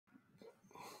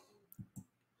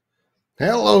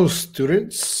Hello,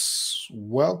 students.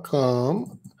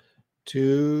 Welcome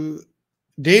to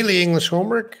Daily English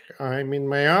Homework. I'm in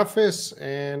my office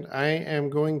and I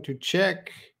am going to check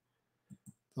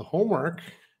the homework.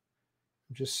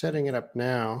 I'm just setting it up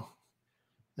now.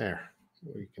 There,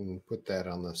 we can put that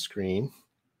on the screen.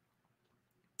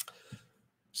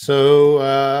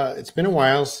 So it's been a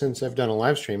while since I've done a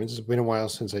live stream. It's been a while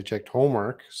since I checked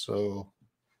homework. So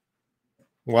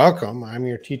welcome. I'm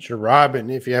your teacher,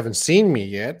 Robin. If you haven't seen me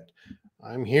yet,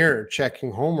 I'm here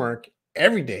checking homework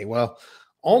every day. Well,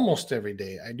 almost every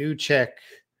day. I do check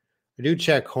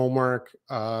homework.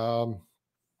 I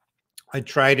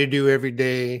try to do every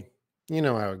day. You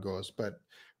know how it goes. But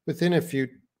within a few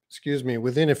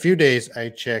days, I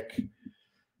check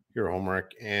your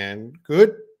homework. And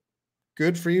good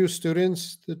for you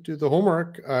students that do the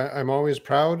homework. I'm always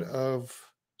proud of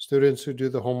students who do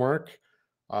the homework.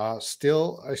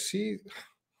 Still, I see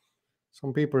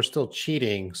some people are still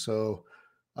cheating. So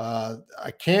I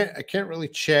can't really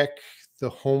check the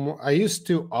homework. I used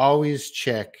to always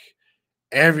check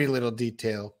every little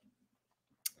detail,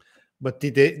 but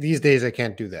these days I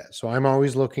can't do that. So I'm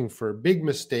always looking for big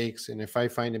mistakes, and if I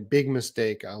find a big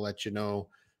mistake, I'll let you know.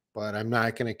 But I'm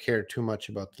not going to care too much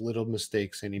about the little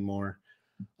mistakes anymore,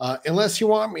 unless you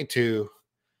want me to.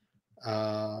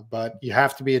 But you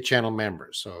have to be a channel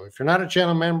member. So if you're not a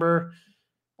channel member,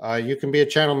 you can be a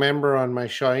channel member on my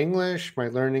Shaw English, my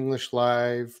Learn English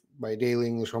Live, my Daily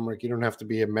English Homework. You don't have to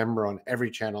be a member on every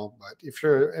channel, but if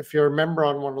you're a member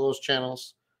on one of those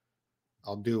channels,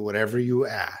 I'll do whatever you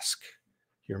ask.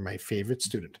 You're my favorite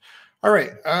student. All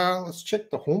right, let's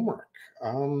check the homework.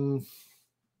 How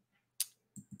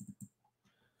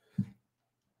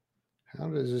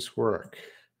does this work?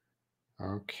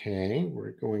 Okay,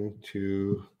 we're going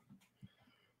to.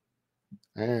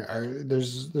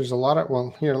 There's a lot of,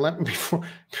 well, here, let me,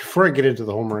 before I get into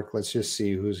the homework, let's just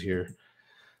see who's here.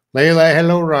 Layla,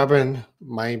 hello, Robin,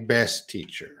 my best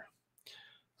teacher.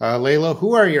 Layla,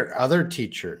 who are your other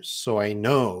teachers so I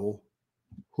know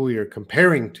who you're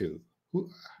comparing to?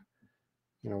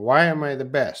 Why am I the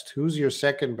best? Who's your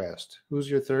second best? Who's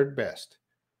your third best?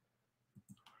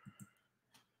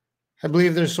 I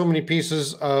believe there's so many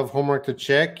pieces of homework to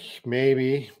check.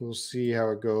 Maybe we'll see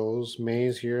how it goes.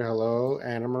 May's here. Hello.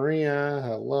 Anna Maria.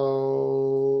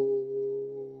 Hello.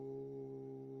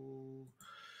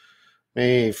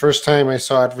 May, first time I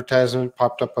saw advertisement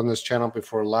popped up on this channel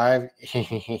before live.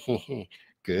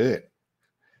 Good.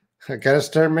 I got to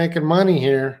start making money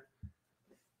here.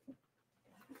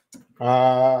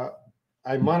 I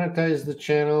monetized the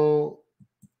channel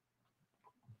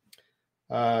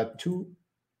 1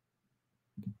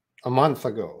 month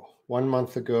ago,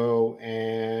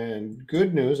 and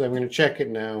good news, I'm going to check it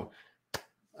now.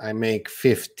 I make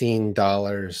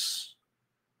 $15.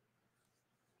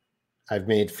 I've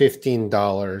made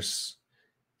 $15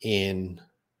 in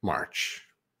March.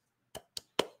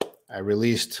 I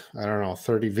released, I don't know,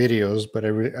 30 videos, but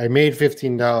I made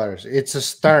 $15. It's a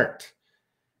start.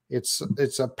 It's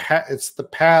the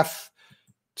path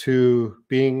to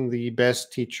being the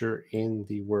best teacher in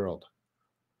the world.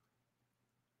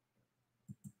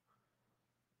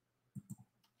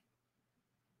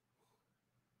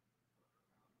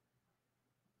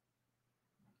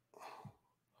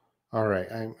 All right,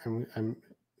 I'm.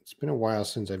 It's been a while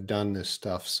since I've done this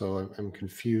stuff, so I'm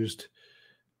confused.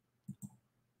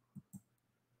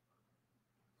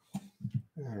 All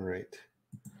right.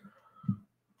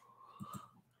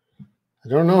 I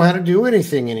don't know how to do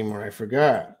anything anymore. I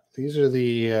forgot. These are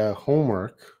the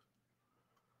homework.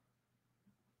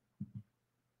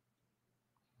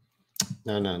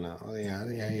 No.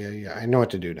 Yeah. I know what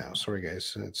to do now. Sorry,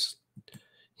 guys. It's,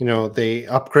 they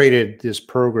upgraded this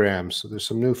program, so there's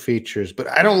some new features, but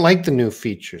I don't like the new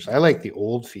features. I like the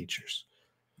old features.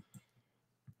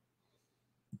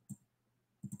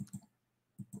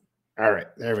 All right,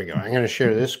 there we go. I'm going to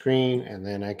share this screen, and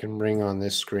then I can bring on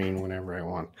this screen whenever I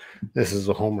want. This is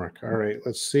the homework. All right,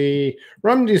 let's see.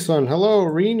 Rumdi-san, hello.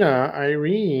 Rena,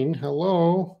 Irene,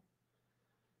 hello.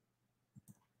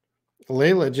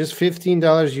 Layla, just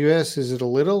 $15 US. Is it a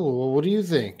little? Well, what do you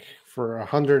think? For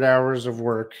 100 hours of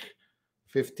work,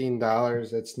 $15.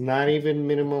 That's not even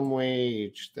minimum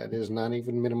wage. That is not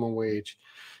even minimum wage.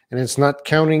 And it's not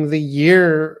counting the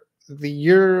year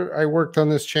I worked on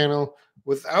this channel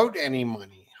without any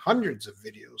money. Hundreds of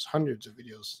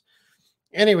videos.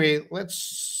 Anyway,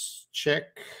 let's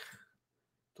check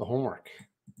the homework.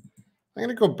 I'm going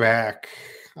to go back.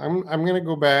 I'm going to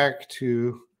go back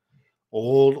to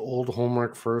old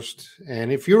homework first. And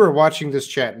if you are watching this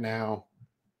chat now,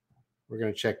 we're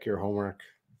going to check your homework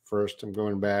first. I'm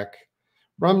going back.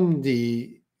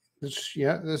 Rumdi, This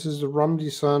is the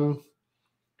Rumdy Sun.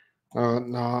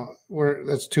 No,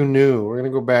 that's too new. We're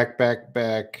gonna go back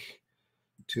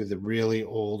to the really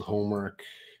old homework.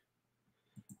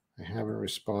 I haven't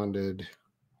responded.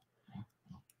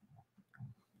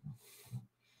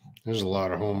 There's a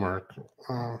lot of homework.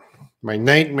 My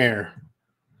nightmare.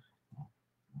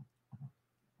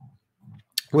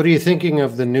 What are you thinking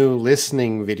of the new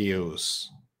listening videos?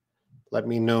 Let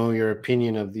me know your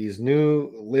opinion of these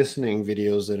new listening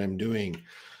videos that I'm doing.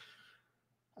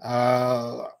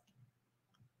 Are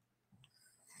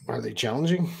they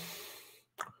challenging?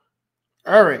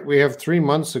 All right, we have 3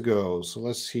 months ago. So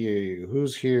let's see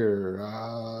who's here.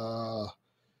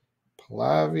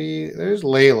 Pallavi, there's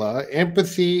Layla.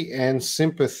 Empathy and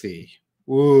sympathy.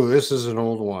 Ooh, this is an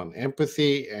old one.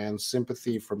 Empathy and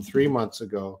sympathy from 3 months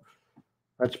ago.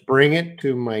 Let's bring it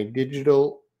to my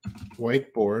digital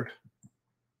whiteboard.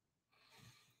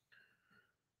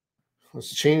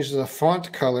 Let's change the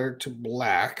font color to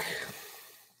black.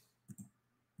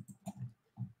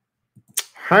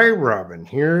 Hi, Robin.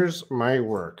 Here's my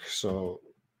work. So,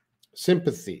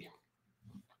 sympathy.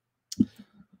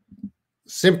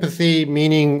 Sympathy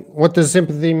meaning, what does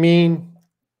sympathy mean?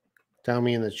 Tell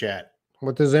me in the chat.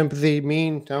 What does empathy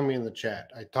mean? Tell me in the chat.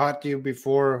 I taught you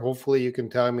before. Hopefully, you can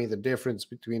tell me the difference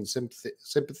between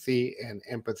sympathy and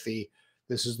empathy.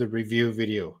 This is the review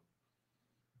video.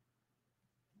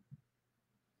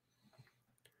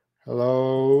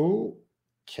 Hello,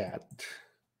 cat.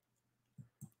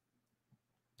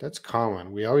 That's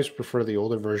common. We always prefer the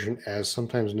older version as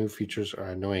sometimes new features are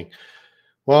annoying.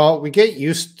 Well, we get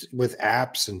used with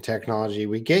apps and technology.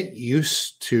 We get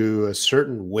used to a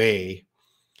certain way,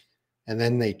 and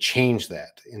then they change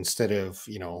that. Instead of,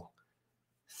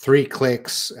 3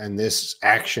 clicks and this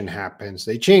action happens,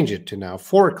 they change it to now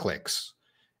 4 clicks.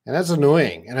 And that's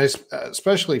annoying. And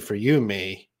especially for you,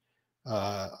 May,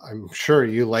 I'm sure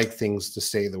you like things to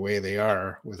stay the way they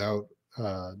are without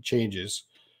changes.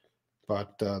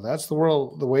 But that's the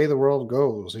way the world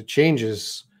goes. It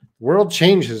changes. The world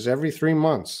changes every 3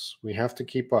 months. We have to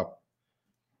keep up.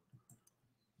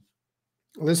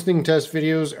 Listening test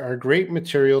videos are great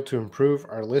material to improve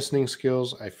our listening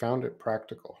skills. I found it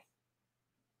practical.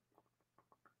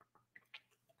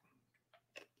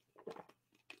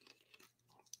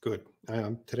 Good.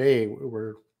 Today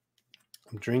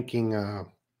I'm drinking.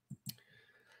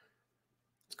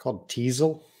 It's called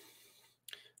Teasel.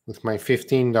 With my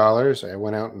 $15, I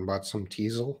went out and bought some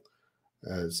Teasel.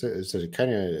 It's a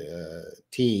kind of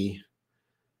tea.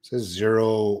 It says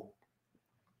zero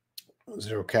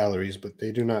calories, but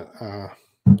they do not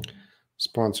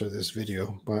sponsor this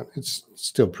video. But it's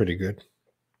still pretty good.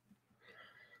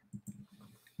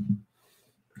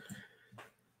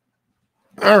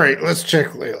 All right, let's check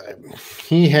Layla.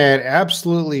 He had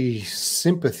absolutely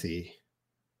sympathy.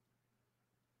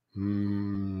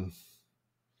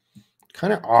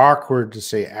 Kind of awkward to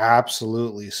say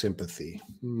absolutely sympathy.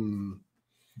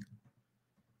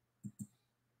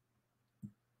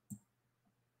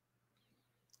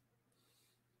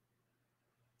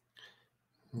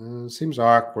 Seems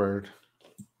awkward.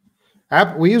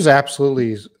 We use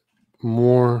absolutely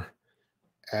more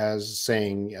as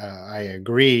saying I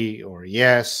agree or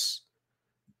yes.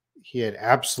 He had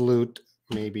absolute,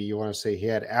 maybe you want to say he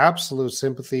had absolute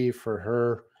sympathy for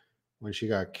her when she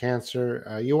got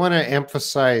cancer. You want to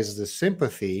emphasize the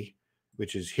sympathy,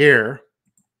 which is here.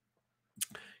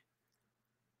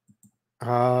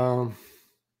 Let's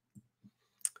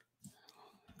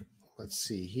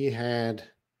see. He had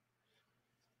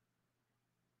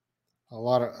a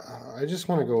lot of, I just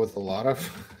want to go with a lot of.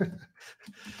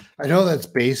 I know that's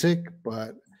basic, but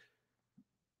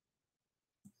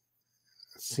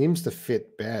it seems to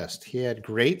fit best. He had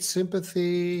great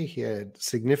sympathy. He had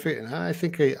significant, I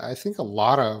think a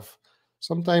lot of,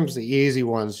 sometimes the easy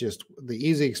ones, just the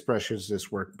easy expressions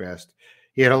just work best.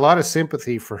 He had a lot of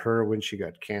sympathy for her when she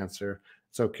got cancer.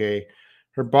 It's okay.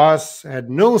 Her boss had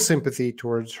no sympathy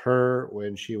towards her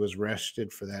when she was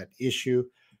arrested for that issue.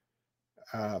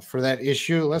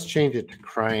 Let's change it to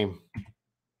crime.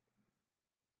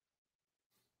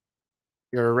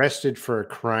 You're arrested for a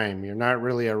crime. You're not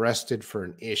really arrested for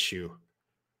an issue.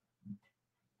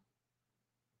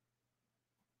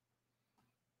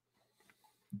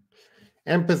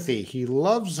 Empathy. He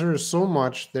loves her so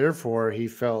much, therefore he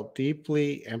felt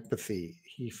deeply empathy.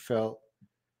 He felt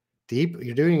deep.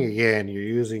 You're doing it again. You're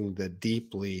using the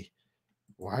deeply.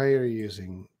 Why are you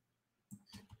using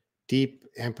deep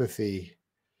empathy?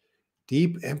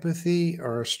 Deep empathy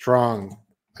or strong?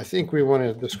 I think we want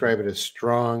to describe it as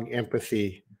strong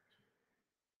empathy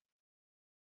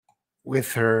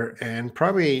with her and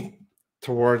probably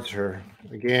towards her.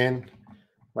 Again,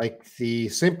 like the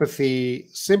sympathy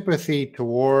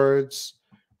towards,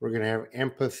 we're going to have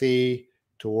empathy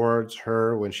towards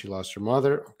her when she lost her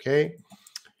mother. Okay.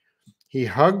 He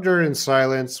hugged her in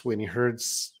silence when he heard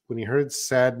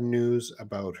sad news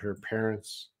about her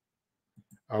parents.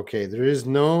 Okay, there is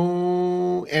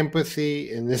no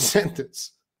empathy in this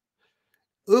sentence.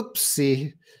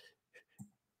 Oopsie.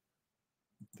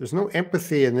 There's no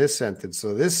empathy in this sentence.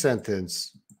 So this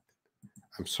sentence,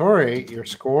 I'm sorry, your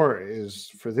score is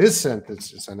for this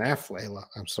sentence is an F, Layla.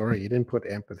 I'm sorry, you didn't put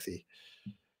empathy.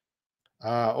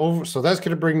 So that's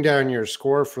going to bring down your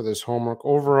score for this homework.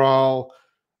 Overall,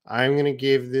 I'm going to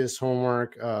give this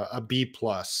homework a B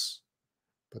plus.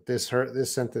 But this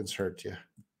sentence hurt you.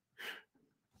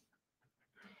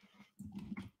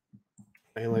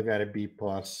 I only got a B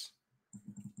plus.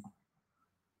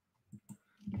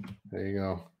 There you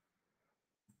go.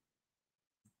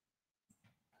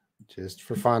 Just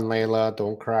for fun, Layla,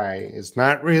 don't cry. It's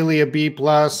not really a B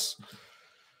plus.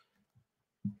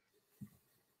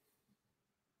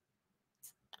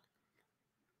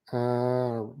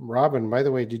 Robin, by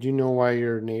the way, did you know why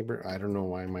your neighbor? I don't know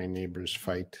why my neighbors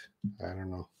fight. I don't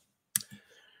know.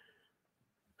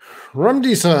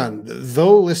 Rumdi-san,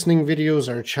 though listening videos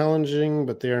are challenging,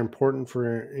 but they are important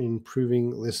for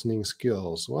improving listening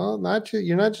skills. Well,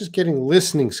 you're not just getting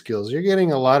listening skills, you're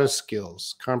getting a lot of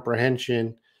skills,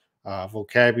 comprehension,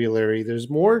 vocabulary. There's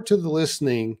more to the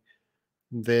listening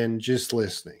than just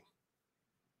listening.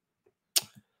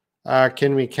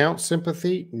 Can we count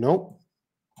sympathy? Nope.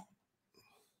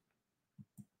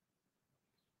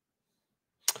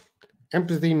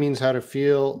 Empathy means how to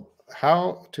feel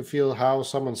how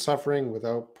someone's suffering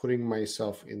without putting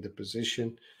myself in the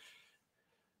position.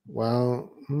 Well,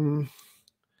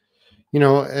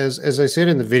 as I said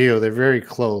in the video, they're very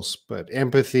close, but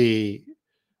empathy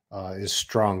is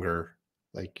stronger.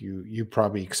 Like you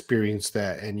probably experienced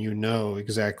that and you know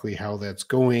exactly how that's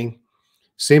going.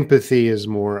 Sympathy is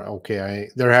more, okay,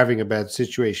 they're having a bad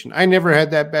situation. I never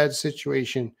had that bad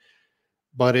situation,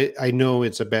 but I know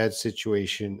it's a bad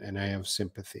situation and I have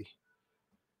sympathy.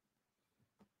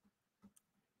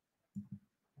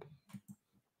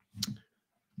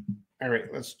 All right,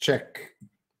 let's check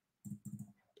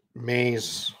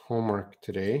May's homework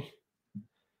today.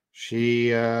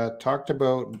 She talked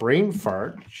about brain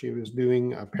fart. She was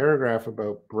doing a paragraph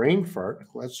about brain fart.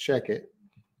 Let's check it.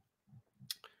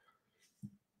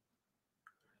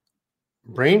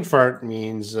 Brain fart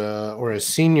means, or a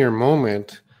senior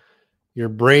moment, your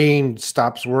brain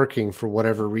stops working for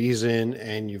whatever reason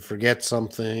and you forget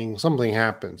something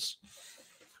happens.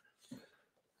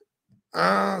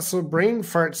 So brain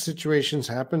fart situations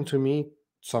happen to me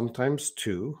sometimes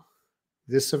too.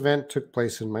 This event took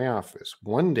place in my office.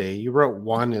 One day, you wrote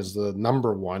 1 as the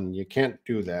number 1. You can't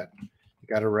do that. You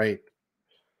got to write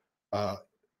the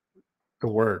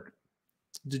word.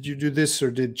 Did you do this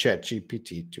or did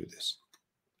ChatGPT do this?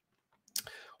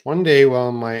 One day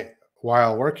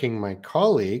while working, my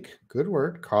colleague, good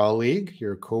word, colleague,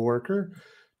 your coworker,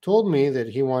 told me that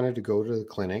he wanted to go to the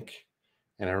clinic,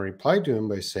 and I replied to him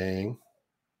by saying,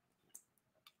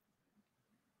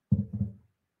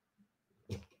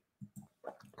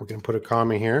 we're going to put a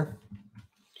comma here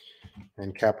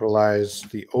and capitalize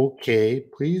the okay,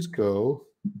 please go,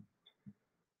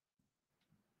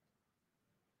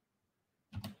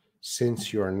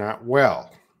 since you are not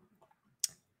well.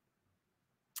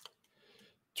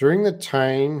 During the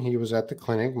time he was at the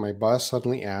clinic, my boss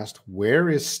suddenly asked, where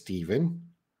is Stephen?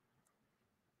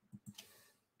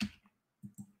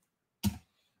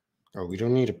 Oh, we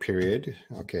don't need a period.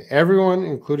 Okay. Everyone,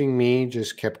 including me,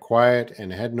 just kept quiet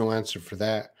and had no answer for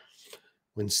that.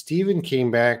 When Stephen came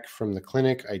back from the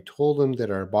clinic, I told him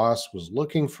that our boss was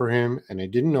looking for him and I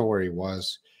didn't know where he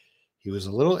was. He was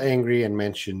a little angry and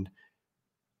mentioned,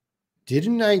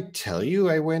 didn't I tell you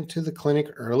I went to the clinic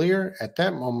earlier? At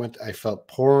that moment, I felt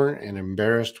poor and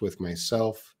embarrassed with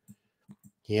myself.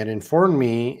 He had informed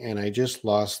me and I just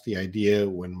lost the idea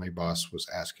when my boss was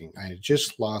asking. I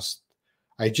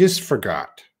just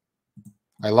forgot.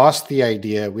 I lost the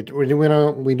idea. We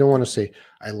don't want to say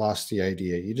I lost the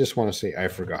idea. You just want to say I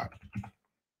forgot.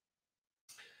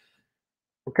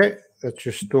 Okay, that's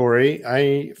your story.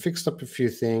 I fixed up a few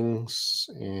things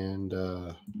and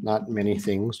not many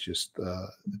things, just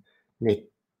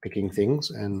nitpicking things.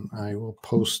 And I will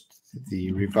post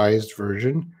the revised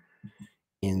version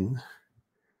in the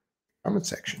comment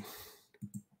section.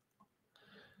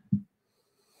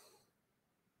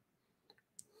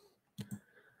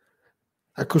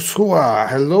 Akusua,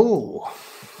 hello.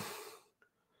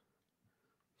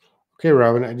 Okay,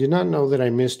 Robin, I did not know that I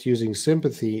missed using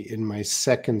sympathy in my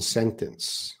second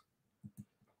sentence.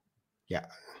 Yeah,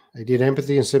 I did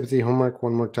empathy and sympathy homework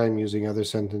one more time using other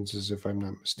sentences, if I'm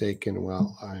not mistaken.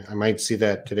 Well, I might see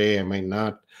that today. I might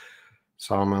not.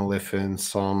 Salma, Liffin,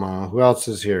 Salma. Who else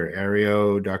is here?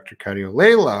 Ario, Dr. Cadio.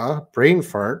 Layla, brain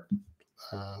fart.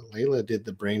 Layla did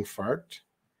the brain fart.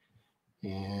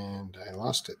 And I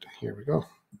lost it. Here we go.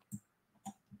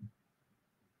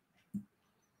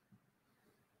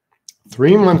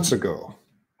 3 months ago,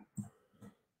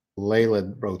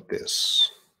 Layla wrote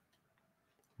this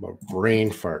about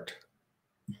brain fart.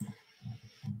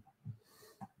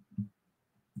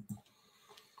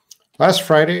 Last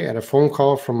Friday, I had a phone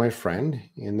call from my friend.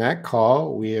 In that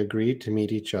call, we agreed to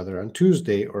meet each other on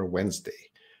Tuesday or Wednesday.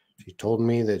 She told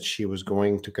me that she was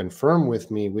going to confirm with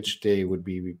me which day would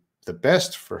be the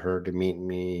best for her to meet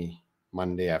me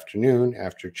Monday afternoon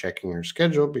after checking her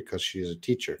schedule because she is a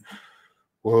teacher.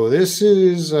 Well, this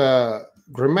is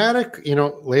grammatic. You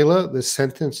know, Layla, this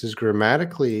sentence is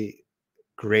grammatically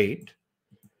great,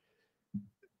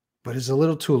 but it's a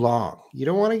little too long. You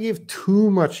don't want to give too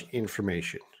much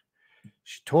information.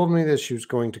 She told me that she was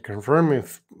going to confirm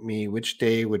with me which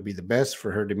day would be the best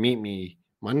for her to meet me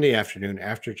Monday afternoon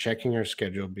after checking her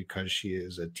schedule because she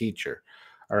is a teacher.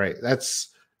 All right, that's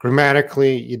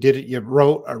grammatically, you did it, you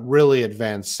wrote a really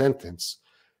advanced sentence.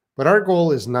 But our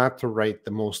goal is not to write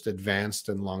the most advanced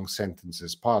and long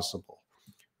sentences possible.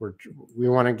 We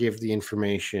want to give the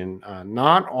information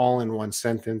not all in one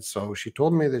sentence. So she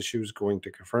told me that she was going to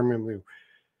confirm with me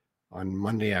on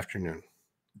Monday afternoon.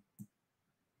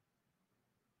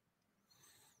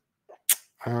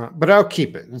 But I'll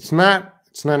keep it. It's not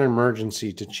an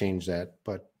emergency to change that,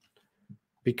 but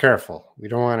be careful. We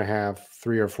don't want to have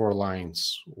 3 or 4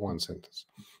 lines, one sentence.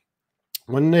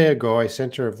 One day ago, I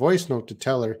sent her a voice note to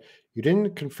tell her, you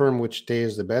didn't confirm which day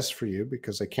is the best for you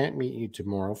because I can't meet you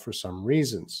tomorrow for some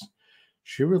reasons.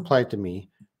 She replied to me,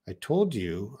 I told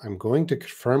you I'm going to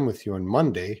confirm with you on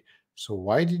Monday, so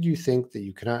why did you think that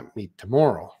you cannot meet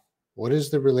tomorrow? What is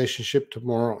the relationship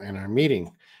tomorrow and our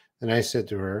meeting? And I said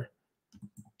to her,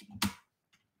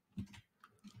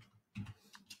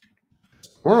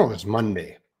 tomorrow is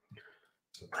Monday.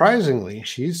 Surprisingly,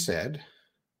 she said,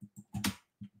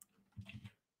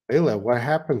 Layla, what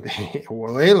happened to you?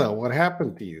 Well, Layla, what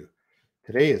happened to you?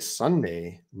 Today is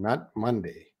Sunday, not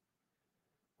Monday.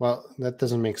 Well, that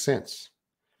doesn't make sense.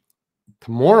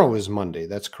 Tomorrow is Monday.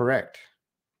 That's correct.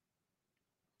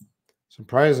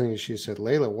 Surprisingly, she said,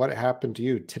 Layla, what happened to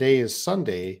you? Today is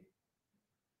Sunday.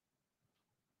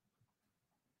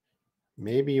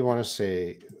 Maybe you want to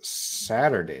say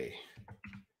Saturday.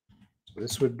 So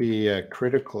this would be a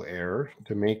critical error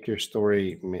to make your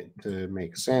story to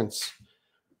make sense.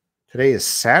 Today is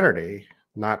Saturday,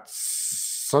 not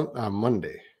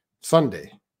Monday.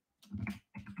 Sunday.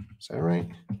 Is that right?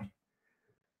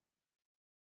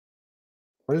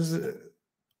 What is it?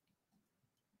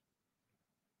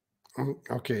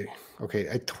 Okay.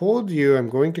 I told you I'm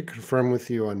going to confirm with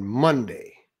you on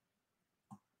Monday.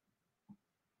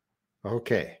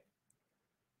 Okay.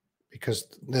 Because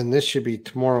then this should be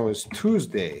tomorrow is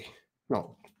Tuesday.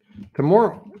 No,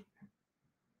 tomorrow.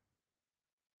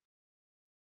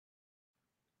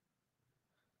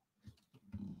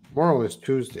 Tomorrow is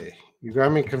Tuesday. You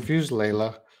got me confused,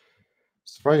 Layla.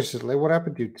 Surprise says, Layla, what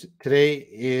happened to you? Today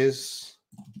is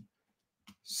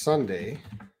Sunday,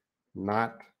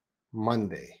 not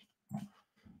Monday.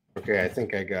 Okay, I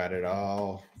think I got it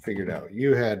all figured out.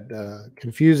 You had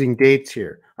confusing dates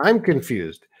here. I'm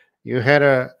confused. You had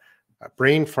a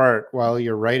brain fart while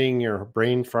you're writing your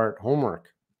brain fart homework.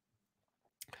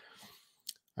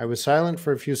 I was silent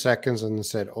for a few seconds and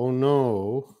said, oh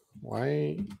no,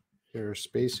 why your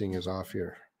spacing is off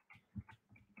here.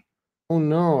 Oh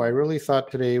no, I really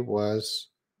thought today was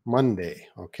Monday.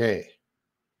 Okay.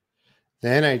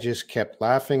 Then I just kept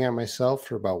laughing at myself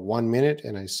for about 1 minute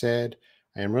and I said,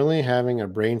 I am really having a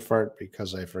brain fart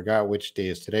because I forgot which day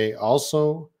is today.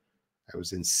 Also, I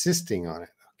was insisting on it.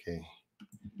 Okay.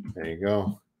 There you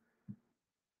go.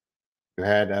 You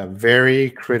had a very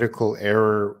critical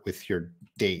error with your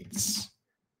dates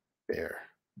there.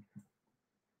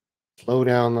 Slow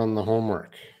down on the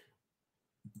homework.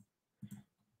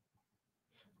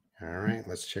 All right,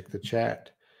 let's check the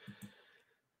chat.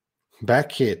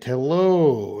 Backhit,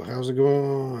 hello. How's it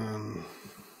going?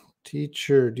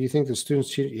 Teacher, do you think the students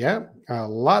cheat? Yeah,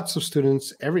 lots of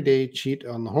students every day cheat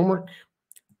on the homework.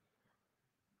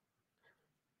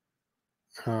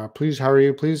 Please, how are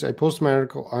you? Please, I post my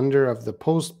article under of the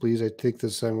post, please. I think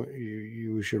this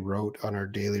you should wrote on our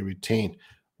daily routine.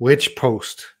 Which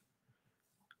post?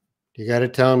 You got to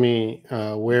tell me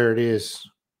where it is.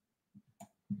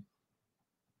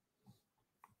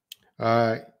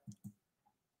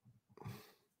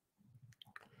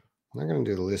 I'm not going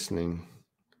to do the listening.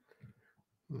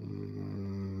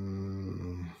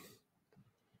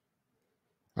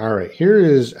 All right, here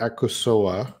is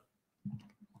Akusoa.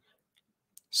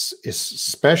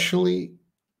 Especially.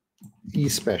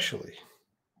 Let's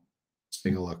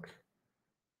take a look.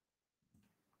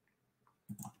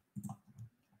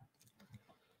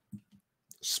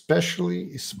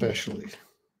 Especially.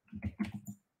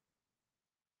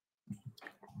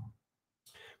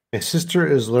 My sister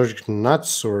is allergic to nuts,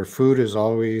 so her food is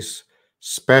always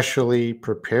specially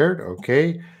prepared.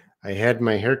 Okay. I had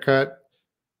my haircut.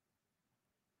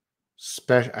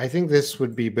 I think this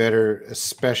would be better,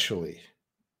 especially.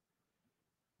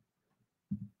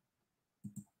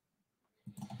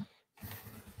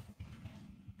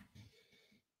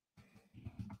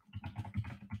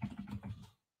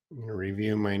 I'm going to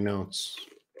review my notes.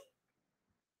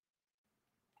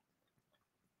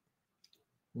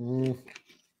 I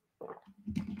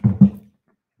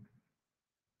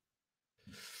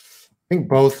think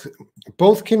both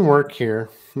can work here.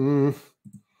 Because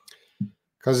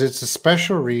it's a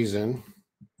special reason,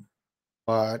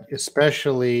 but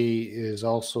especially is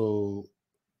also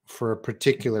for a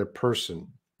particular person,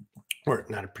 or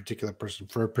not a particular person,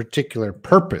 for a particular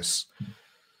purpose.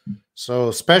 So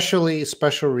especially,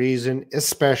 special reason,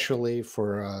 especially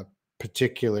for a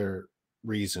particular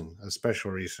reason, a special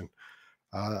reason.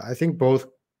 I think both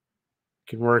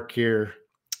can work here.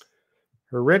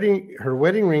 Her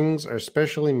wedding rings are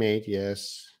specially made,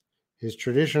 yes. His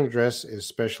traditional dress is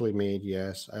specially made,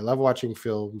 yes. I love watching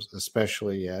films,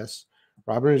 especially, yes.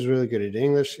 Robin is really good at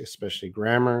English, especially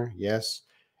grammar, yes.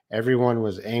 Everyone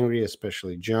was angry,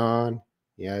 especially John,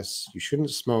 yes. You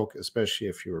shouldn't smoke, especially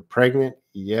if you were pregnant,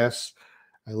 yes.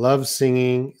 I love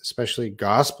singing, especially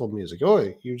gospel music.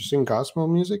 Oh, you sing gospel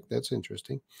music? That's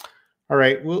interesting. All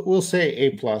right, we'll say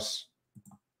A plus.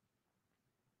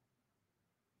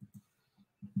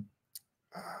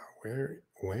 Where?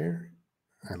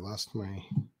 I lost my.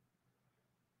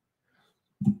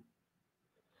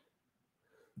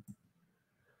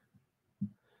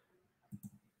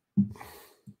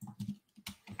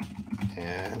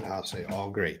 And I'll say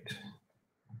all great.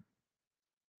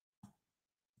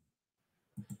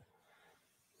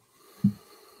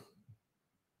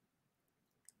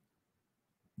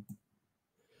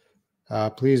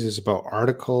 Please, it's about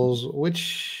articles.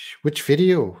 Which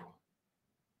video?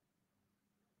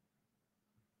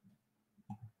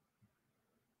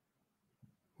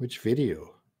 Which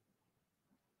video?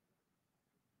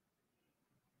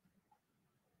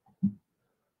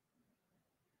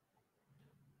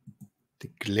 The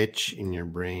glitch in your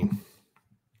brain.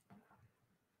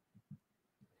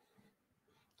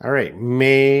 All right,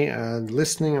 May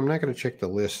listening. I'm not going to check the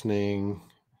listening.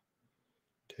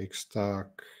 Take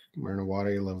stock.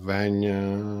 Marnawati,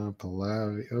 Lavanya,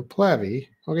 Pallavi. Oh, Pallavi.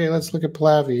 Okay, let's look at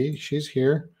Pallavi. She's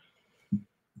here.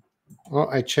 Oh,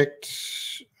 I checked.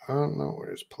 I don't know.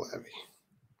 Where's Pallavi?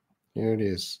 Here it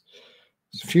is.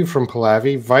 There's a few from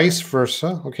Pallavi. Vice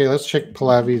versa. Okay, let's check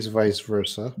Pallavi's vice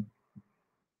versa.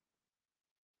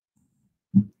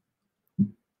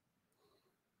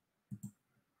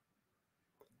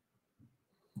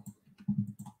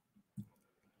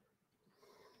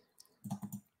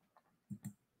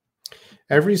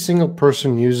 Every single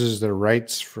person uses their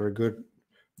rights for a good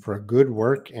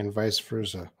work and vice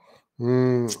versa.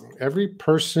 Every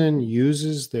person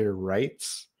uses their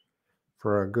rights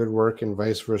for a good work and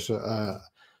vice versa.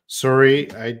 Sorry,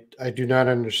 I do not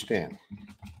understand.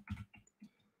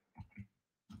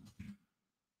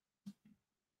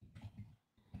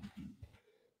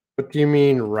 What do you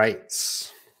mean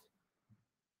rights?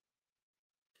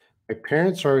 My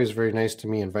parents are always very nice to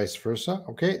me and vice versa.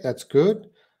 Okay, that's good.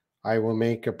 I will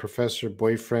make a professor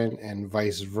boyfriend and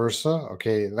vice versa.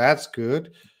 Okay, that's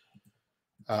good.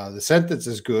 The sentence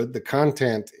is good. The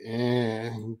content,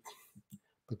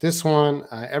 but this one,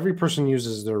 every person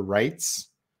uses their rights.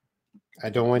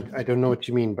 I don't know what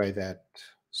you mean by that.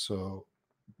 So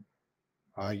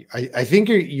I think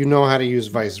you know how to use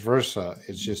vice versa.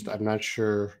 It's just I'm not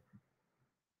sure.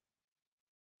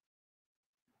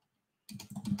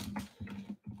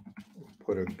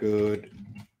 Put a good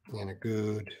and a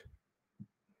good.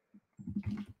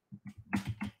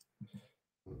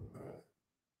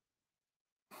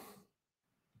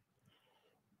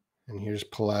 And here's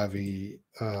Pallavi,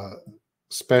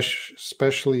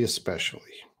 especially.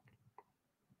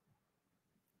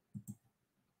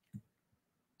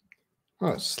 Oh,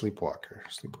 it's Sleepwalker.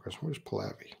 Where's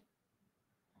Pallavi?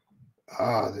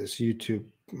 This YouTube.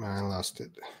 I lost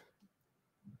it.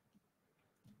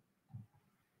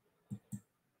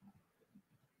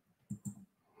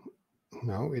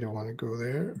 No, we don't want to go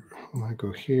there. I want to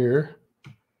go here.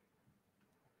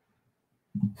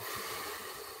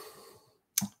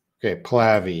 Okay,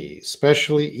 Pallavi,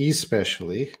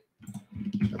 especially.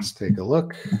 Let's take a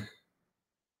look.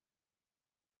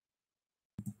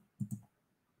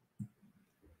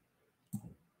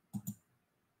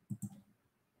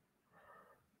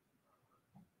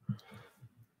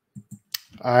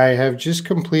 I have just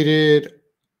completed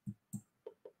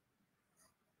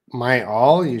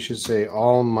you should say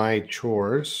all my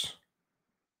chores.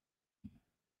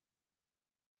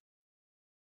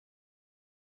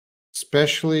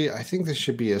 Especially, I think this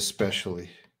should be especially.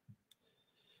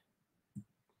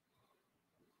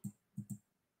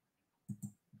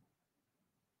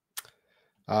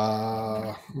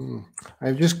 I've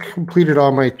just completed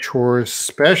all my chores,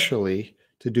 especially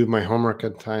to do my homework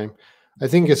on time. I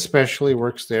think especially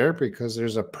works there because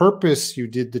there's a purpose you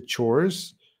did the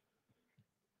chores.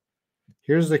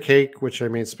 Here's the cake, which I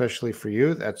made specially for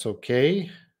you. That's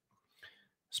okay.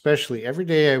 Especially every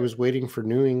day I was waiting for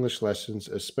new English lessons,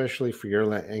 especially for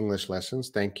your English lessons.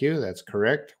 Thank you. That's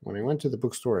correct. When I went to the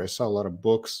bookstore, I saw a lot of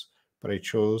books, but I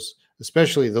chose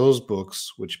especially those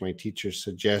books which my teacher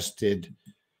suggested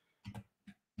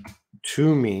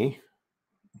to me.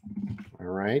 All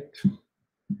right.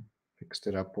 Fixed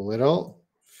it up a little.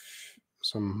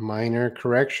 Some minor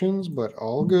corrections, but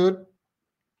all good.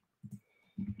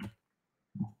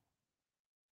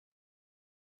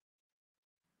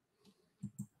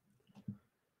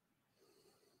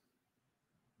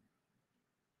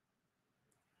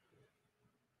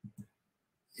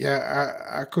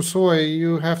 Yeah, Akosoi,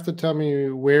 you have to tell me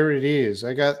where it is.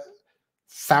 I got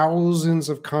thousands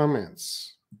of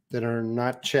comments that are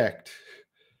not checked.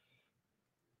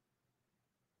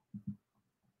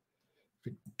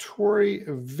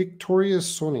 Victoria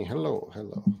Sony. Hello.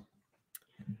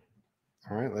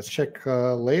 All right, let's check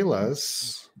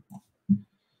Layla's.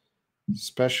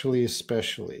 Especially.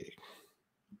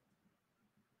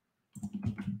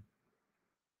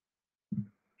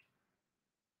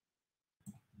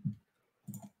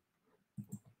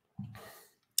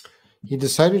 He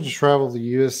decided to travel to the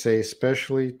USA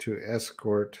especially to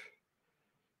escort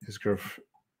his girlfriend.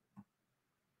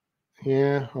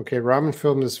 Yeah, okay. Robin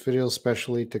filmed this video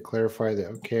especially to clarify that,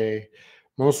 okay,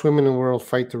 most women in the world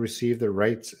fight to receive their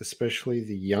rights, especially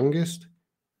the youngest.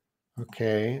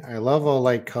 Okay, I love all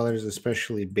light colors,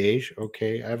 especially beige.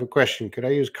 Okay, I have a question. Could I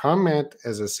use combat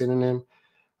as a synonym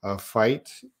of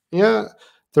fight? Yeah,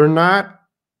 they're not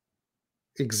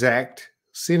exact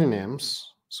synonyms,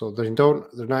 so they're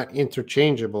not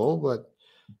interchangeable, but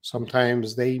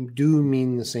sometimes they do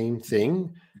mean the same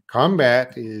thing.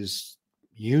 Combat is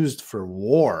used for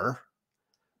war,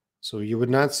 so you would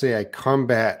not say I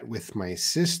combat with my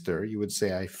sister, you would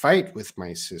say I fight with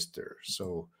my sister.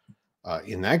 So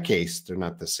in that case they're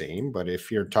not the same, but if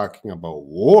you're talking about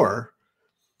war,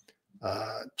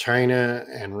 China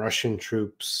and Russian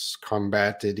troops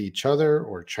combated each other,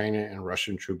 or China and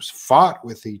Russian troops fought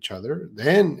with each other,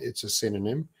 then it's a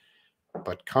synonym.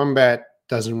 But combat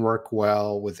doesn't work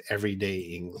well with everyday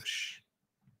English.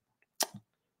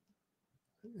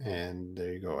 And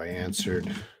there you go. I answered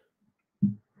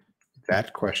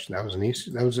that question. That was an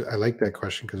easy. I like that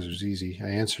question because it was easy. I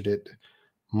answered it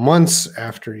months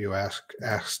after you asked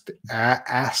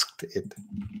it.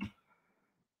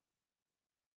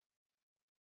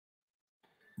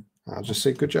 I'll just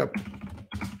say good job.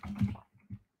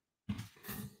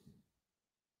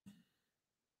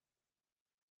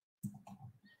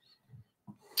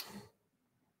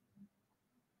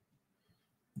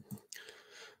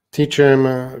 Teacher,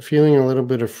 I'm feeling a little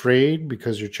bit afraid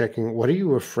because you're checking. What are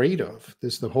you afraid of?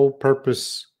 The whole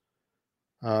purpose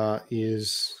of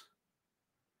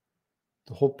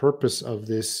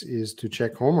this is to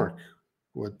check homework.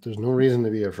 There's no reason to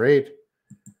be afraid.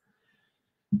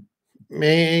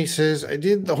 May says, I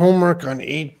did the homework on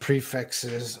 8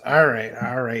 prefixes. All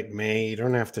right, May. You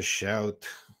don't have to shout.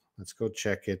 Let's go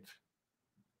check it.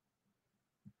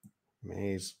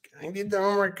 May's, I did the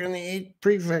homework on the 8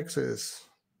 prefixes.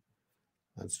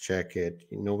 Let's check it.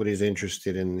 Nobody's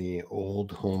interested in the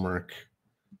old homework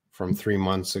from 3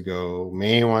 months ago.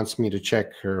 May wants me to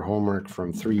check her homework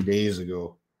from 3 days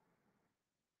ago.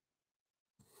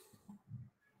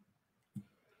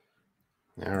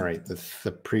 All right,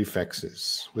 the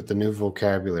prefixes with the new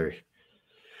vocabulary.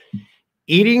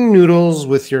 Eating noodles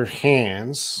with your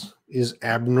hands is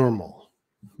abnormal.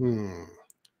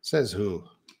 Says who?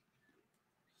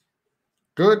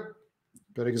 Good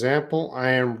example. I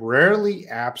am rarely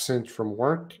absent from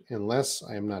work unless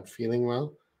I am not feeling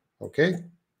well. Okay.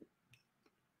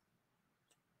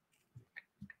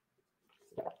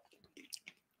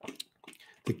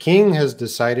 The king has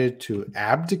decided to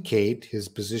abdicate his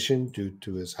position due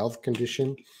to his health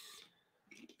condition.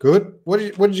 Good. What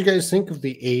did you guys think of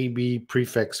the AB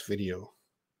prefix video?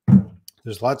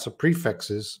 There's lots of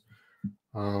prefixes.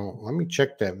 Let me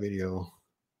check that video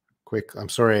quick. I'm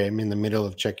sorry, I'm in the middle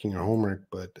of checking your homework,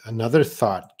 but another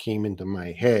thought came into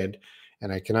my head,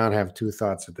 and I cannot have two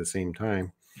thoughts at the same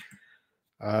time.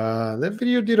 That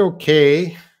video did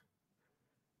okay.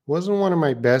 Wasn't one of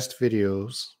my best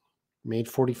videos. Made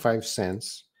 45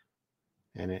 cents,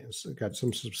 and it's got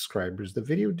some subscribers. The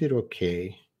video did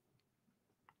okay.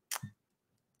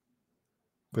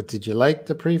 But did you like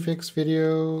the prefix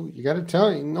video? You got to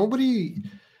tell me.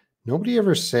 Nobody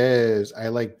ever says, I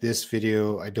like this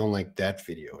video, I don't like that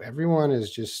video. Everyone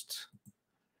is just,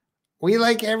 we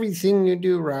like everything you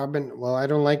do, Robin. Well, I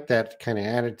don't like that kind of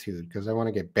attitude because I want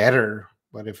to get better.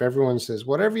 But if everyone says,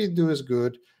 whatever you do is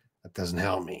good, that doesn't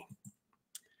help me.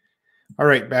 All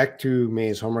right, back to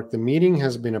May's homework. The meeting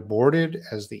has been aborted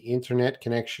as the internet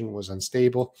connection was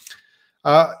unstable.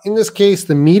 In this case,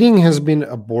 the meeting has been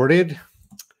aborted.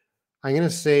 I'm going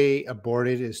to say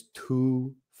aborted is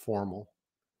too formal.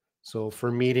 So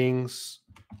for meetings,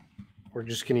 we're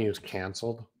just going to use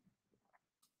canceled.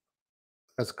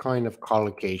 That's kind of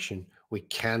collocation. We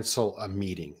cancel a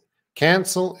meeting.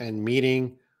 Cancel and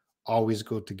meeting always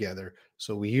go together.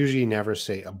 So we usually never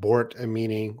say abort a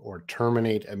meeting or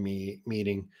terminate a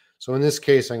meeting. So in this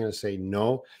case, I'm going to say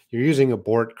no. You're using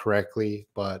abort correctly,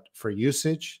 but for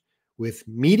usage with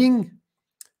meeting,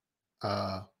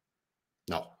 no,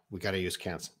 we got to use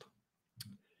canceled.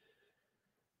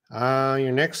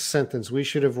 Your next sentence, we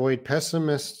should avoid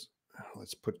pessimist.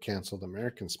 Let's put canceled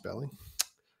American spelling.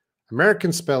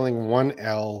 American spelling, 1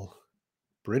 L.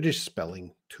 British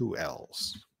spelling, 2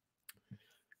 L's.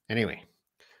 Anyway,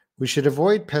 we should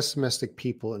avoid pessimistic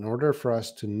people in order for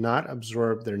us to not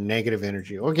absorb their negative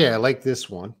energy. Okay, I like this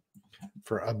one.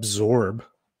 For absorb,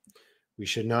 we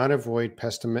should not avoid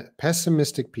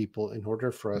pessimistic people in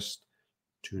order for us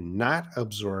to not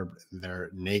absorb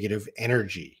their negative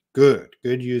energy. Good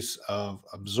use of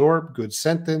absorb. Good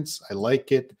sentence. I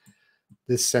like it.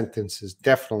 This sentence is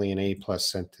definitely an A+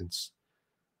 sentence.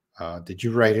 Did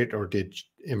you write it, or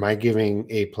am I giving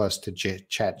A+ to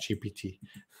ChatGPT?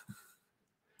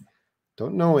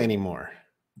 Don't know anymore.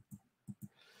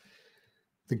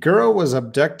 The girl was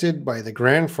abducted by the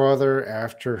grandfather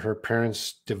after her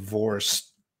parents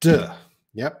divorced.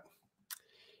 Yep.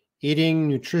 Eating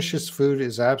nutritious food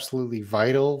is absolutely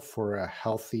vital for a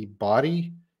healthy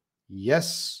body.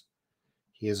 Yes.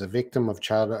 He is a victim of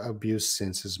child abuse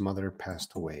since his mother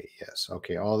passed away. Yes.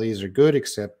 Okay. All these are good,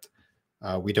 except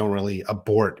we don't really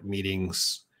abort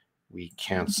meetings. We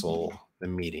cancel the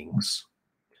meetings.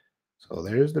 So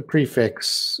there's the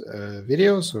prefix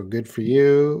video. So good for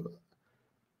you.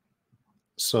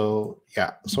 So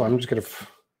yeah. So I'm just going to...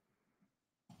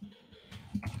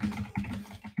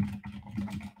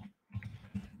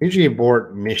 usually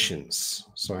abort missions.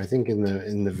 So I think in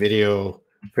the video,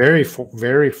 very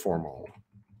formal.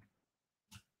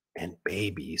 And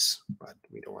babies, but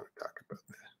we don't want to talk about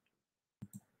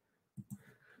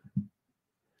that.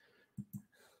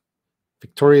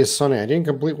 Victoria Sunny, I didn't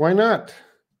complete. Why not?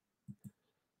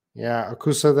 Yeah,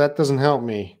 Akusa, that doesn't help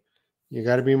me. You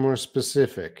got to be more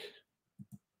specific.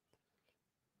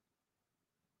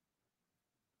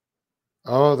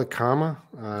 Oh, the comma?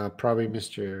 Probably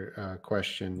missed your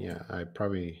question. Yeah, I'm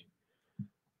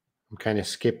kind of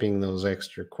skipping those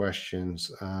extra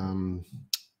questions.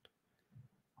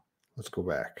 Let's go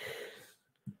back.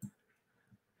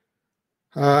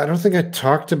 I don't think I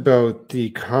talked about the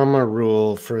comma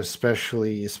rule for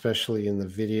especially in the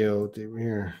video.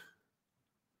 Here.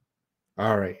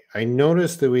 All right. I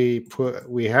noticed that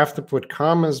we have to put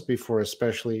commas before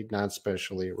especially, not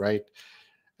specially, right?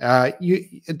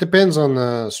 It depends on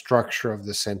the structure of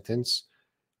the sentence.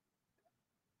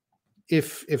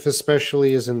 If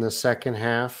especially is in the second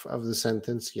half of the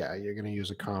sentence, yeah, you're going to use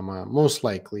a comma, most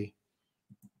likely.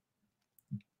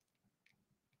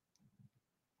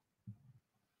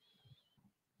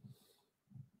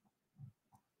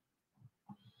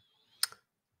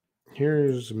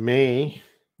 Here's May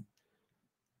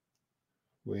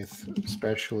with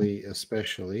especially.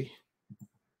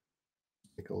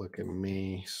 Take a look at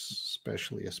May,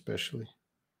 especially.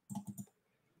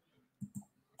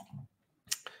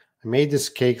 I made this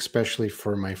cake specially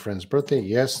for my friend's birthday.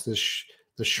 Yes,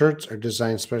 the shirts are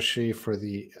designed specially for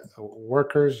the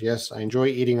workers. Yes, I enjoy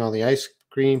eating all the ice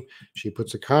cream. She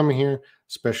puts a comma here,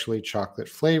 especially chocolate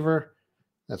flavor.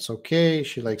 That's okay.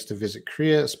 She likes to visit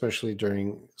Korea, especially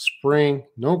during spring.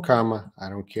 No comma. I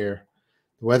don't care.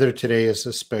 The weather today is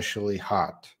especially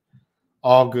hot.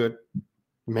 All good,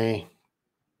 May.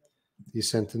 These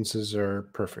sentences are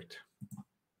perfect.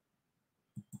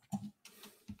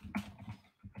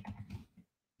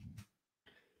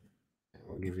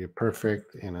 give you a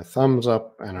perfect and a thumbs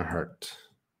up and a heart.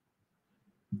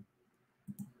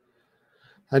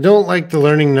 I don't like the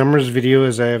learning numbers video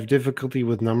as I have difficulty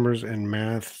with numbers and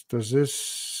math. Does this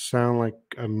sound like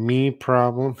a me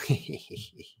problem?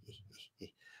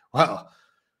 Well,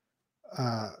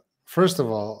 first of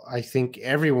all, I think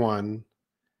everyone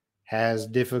has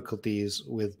difficulties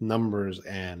with numbers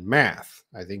and math.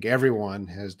 I think everyone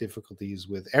has difficulties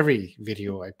with every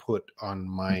video I put on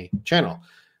my channel.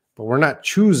 But we're not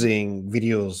choosing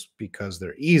videos because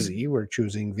they're easy. We're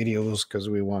choosing videos because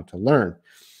we want to learn.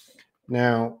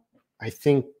 Now, I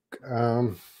think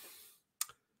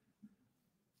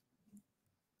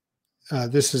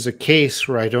this is a case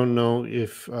where I don't know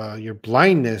if your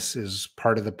blindness is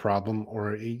part of the problem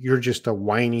or you're just a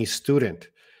whiny student.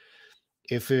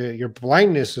 If your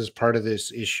blindness is part of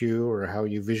this issue or how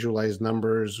you visualize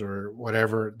numbers or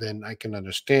whatever, then I can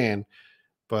understand.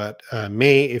 But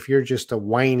if you're just a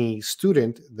whiny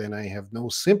student, then I have no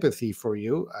sympathy for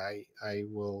you. I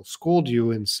will scold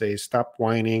you and say, stop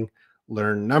whining,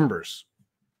 learn numbers.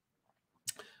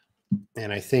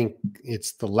 And I think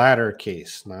it's the latter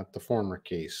case, not the former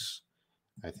case.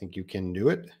 I think you can do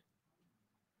it.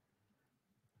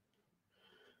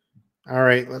 All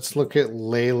right, let's look at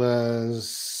Layla's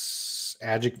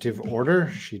adjective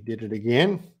order. She did it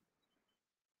again.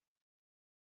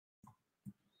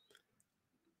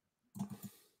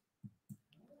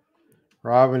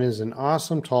 Robin is an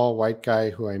awesome, tall, white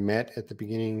guy who I met at the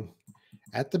beginning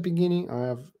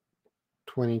of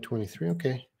 2023.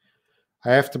 Okay.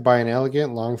 I have to buy an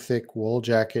elegant, long, thick wool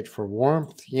jacket for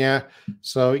warmth. Yeah.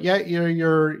 So yeah,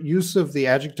 your use of the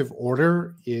adjective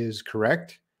order is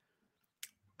correct.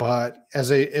 But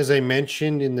as I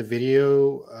mentioned in the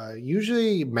video,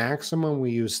 usually maximum we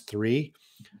use 3.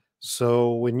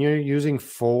 So when you're using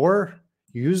 4,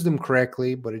 you use them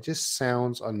correctly, but it just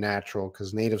sounds unnatural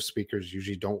because native speakers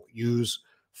usually don't use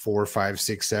 4, 5,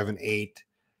 6, 7, 8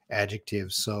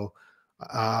 adjectives. So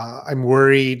I'm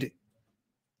worried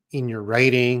in your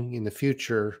writing in the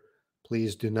future,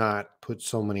 please do not put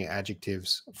so many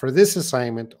adjectives. For this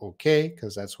assignment, okay,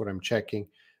 because that's what I'm checking.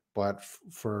 But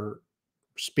for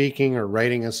speaking or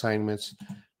writing assignments,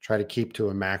 try to keep to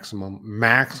a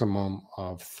maximum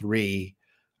of 3.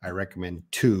 I recommend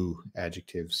 2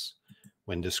 adjectives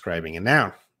when describing a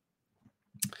noun.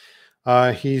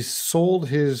 He sold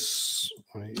his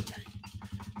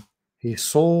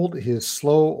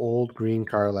slow old green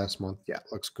car last month. Yeah,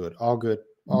 looks good. All good.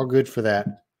 All good for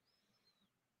that.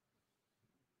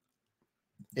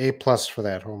 A+ for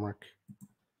that homework.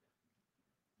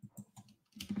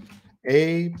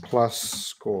 A+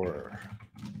 score.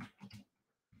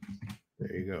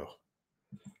 There you go.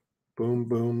 Boom,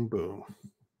 boom, boom.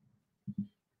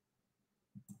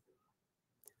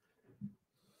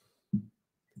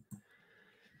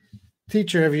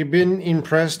 Teacher, have you been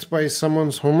impressed by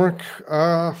someone's homework?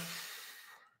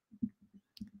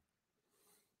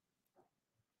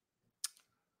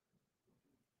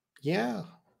 Yeah,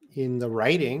 in the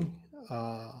writing.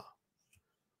 I've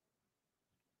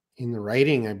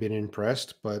been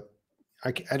impressed, but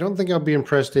I don't think I'll be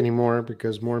impressed anymore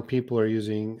because more people are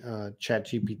using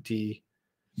ChatGPT.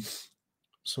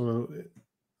 So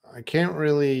I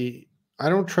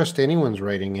don't trust anyone's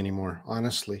writing anymore,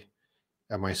 honestly.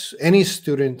 Any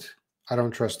student, I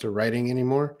don't trust their writing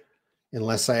anymore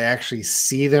unless I actually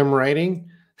see them writing.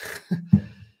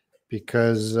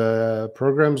 Because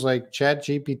programs like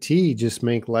ChatGPT just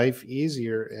make life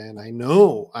easier. And I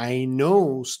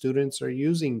know students are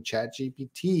using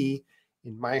ChatGPT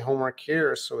in my homework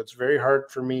here. So it's very hard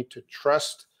for me to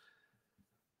trust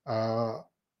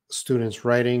students'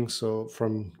 writing. So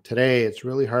from today, it's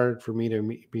really hard for me to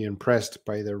be impressed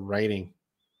by their writing.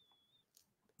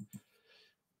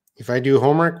 If I do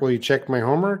homework, will you check my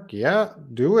homework? Yeah,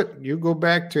 do it. You go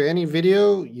back to any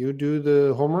video, you do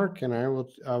the homework, and I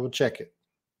will check it.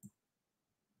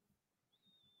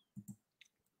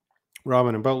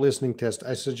 Robin, about listening test,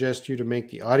 I suggest you to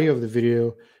make the audio of the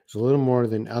video is a little more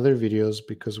than other videos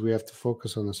because we have to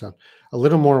focus on the sound. A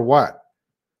little more what?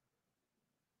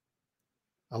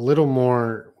 A little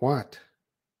more what?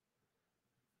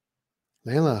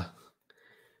 Layla,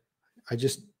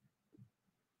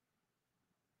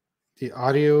 the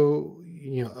audio,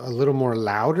 a little more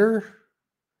louder?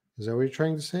 Is that what you're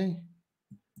trying to say?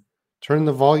 Turn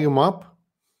the volume up?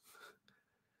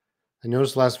 I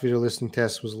noticed last video listening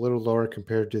test was a little lower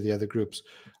compared to the other groups.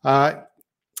 I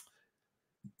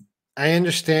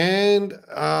understand,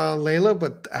 Layla,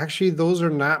 but actually those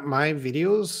are not my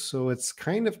videos, so it's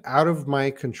kind of out of my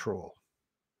control.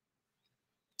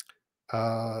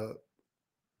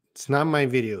 It's not my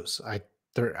videos.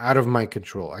 they're out of my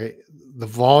control. The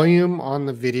volume on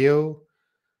the video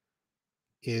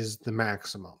is the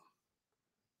maximum.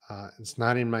 It's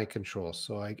not in my control.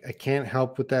 So I can't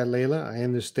help with that, Layla. I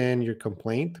understand your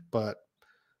complaint, but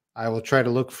I will try to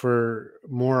look for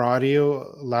more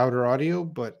audio, louder audio,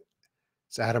 but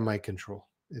it's out of my control.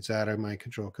 It's out of my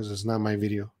control because it's not my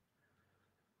video.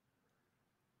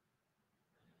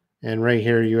 And right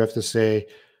here, you have to say,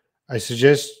 I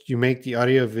suggest you make the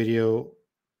audio video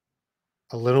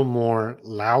a little more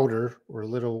louder or a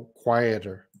little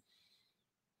quieter.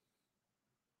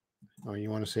 Oh, you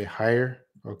want to say higher?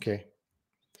 Okay.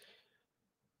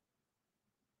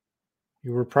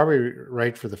 You were probably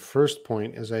right for the first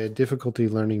point, as I had difficulty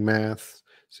learning math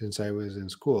since I was in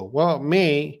school. Well,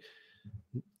 when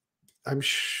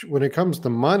it comes to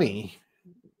money,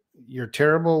 you're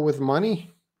terrible with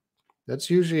money.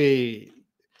 That's usually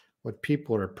what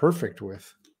people are perfect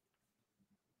with.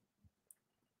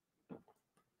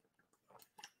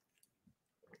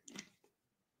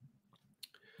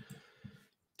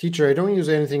 Teacher, I don't use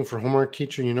anything for homework.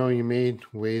 Teacher, you made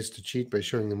ways to cheat by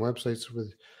showing them websites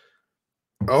with.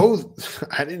 Oh,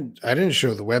 I didn't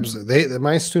show the website.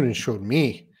 My students showed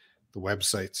me the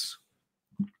websites.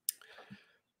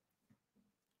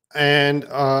 And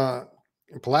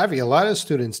Pallavi, a lot of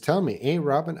students tell me, "Hey,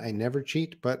 Robin, I never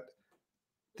cheat," but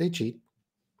they cheat.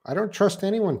 I don't trust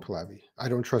anyone, Pallavi. I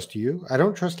don't trust you. I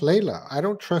don't trust Layla. I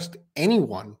don't trust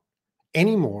anyone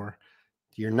anymore.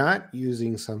 You're not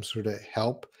using some sort of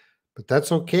help, but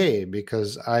that's okay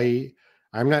because I'm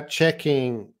not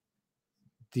checking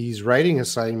these writing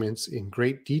assignments in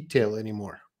great detail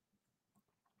anymore.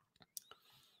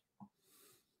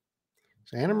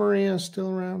 Is Anna Maria still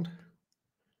around?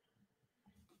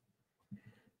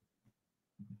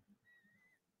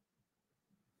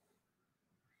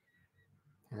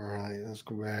 All right, let's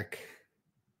go back.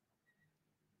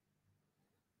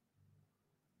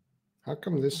 How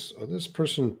come this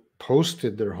person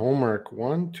posted their homework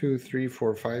 1, 2, 3,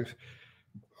 4, 5?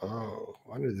 Oh,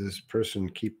 why did this person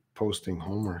keep posting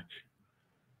homework?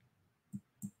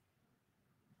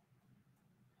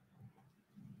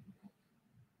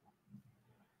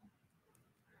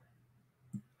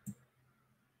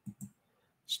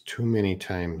 It's too many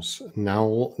times.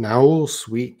 Now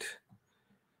sweet.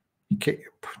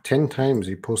 10 times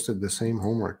he posted the same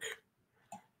homework.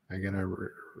 I gotta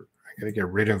get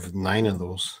rid of 9 of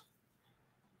those.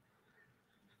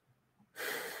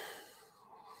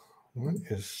 What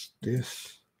is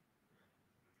this?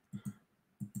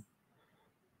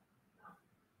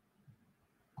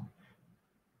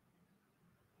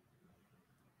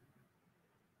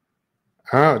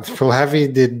 Oh,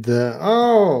 Pallavi did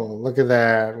look at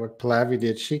that. What Pallavi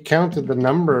did. She counted the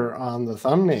number on the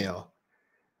thumbnail.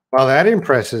 Well, that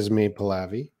impresses me,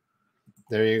 Pallavi.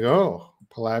 There you go.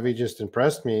 Pallavi just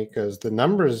impressed me because the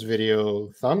numbers video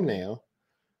thumbnail,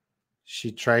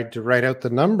 she tried to write out the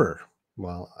number.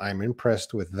 Well, I'm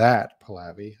impressed with that,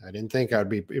 Pallavi. I didn't think I'd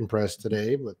be impressed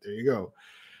today, but there you go.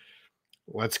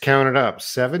 Let's count it up.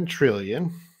 7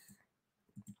 trillion.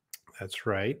 That's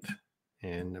right.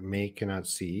 And May cannot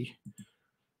see,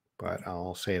 but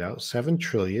I'll say it out. 7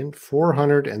 trillion,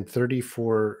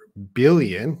 434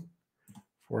 billion.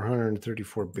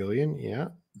 434 billion, yeah.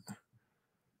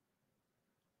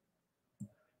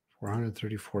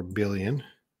 434 billion.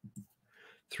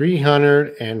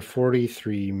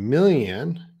 343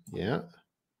 million, yeah.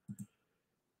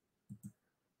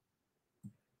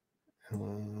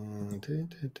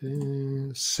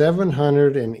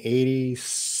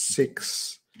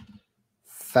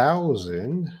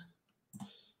 786,000.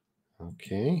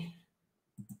 Okay.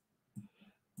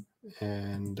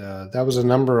 And that was a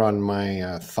number on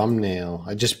my thumbnail.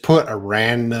 I just put a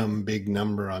random big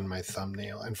number on my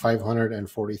thumbnail, and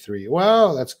 543.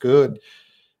 Wow, that's good.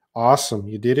 Awesome.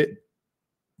 You did it.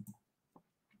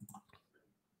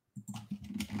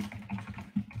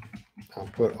 I'll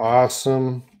put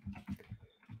awesome.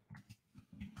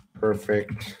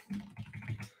 Perfect.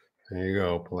 There you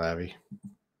go, Pallavi.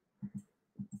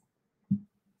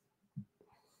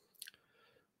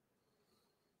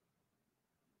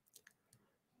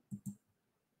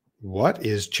 What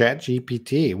is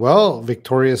ChatGPT? Well,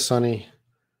 Victoria Sunny,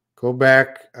 go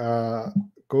back a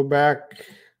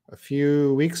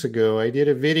few weeks ago. I did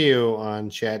a video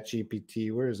on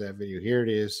ChatGPT. Where is that video? Here it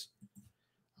is.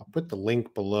 I'll put the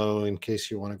link below in case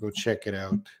you want to go check it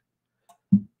out.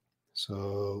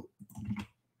 So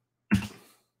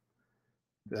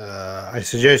I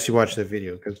suggest you watch the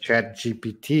video because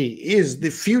ChatGPT is the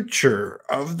future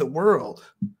of the world.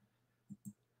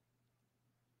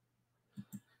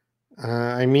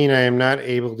 I mean, I am not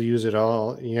able to use it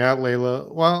all. Yeah,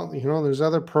 Layla. Well, there's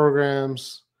other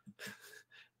programs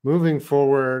moving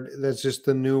forward. That's just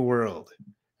the new world.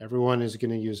 Everyone is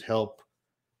going to use help.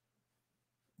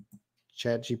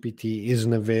 ChatGPT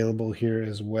isn't available here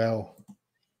as well.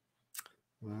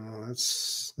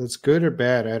 That's good or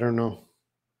bad. I don't know.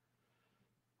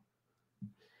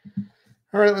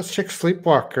 All right, let's check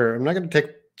Sleepwalker. I'm not going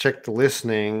to check the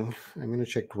listening. I'm going to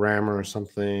check grammar or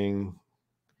something.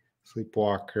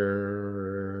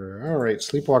 Sleepwalker. All right,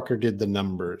 Sleepwalker did the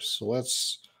numbers. So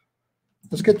let's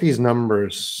get these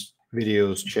numbers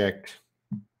videos checked.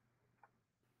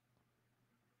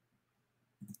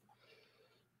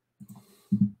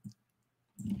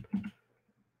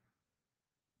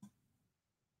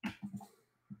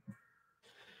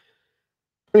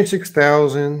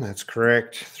 $26,000, that's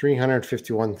correct.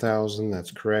 351,000,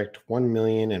 that's correct.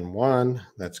 1,000,001,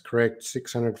 that's correct.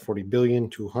 640 billion,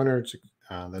 200,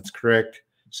 that's correct.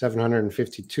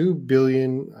 752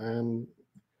 billion and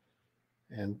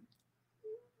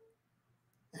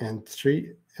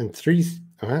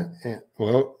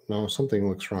well, no, something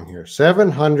looks wrong here.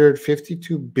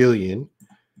 752 billion.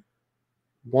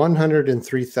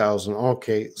 103,000.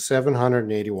 Okay,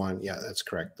 781. Yeah, that's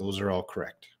correct. Those are all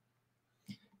correct.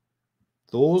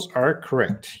 Those are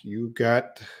correct. You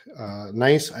got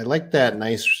nice. I like that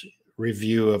nice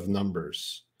review of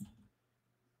numbers.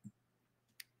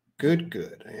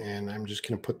 Good. And I'm just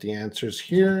going to put the answers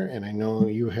here. And I know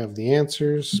you have the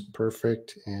answers.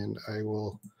 Perfect. And I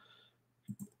will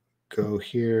go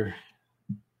here.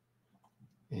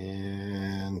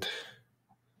 And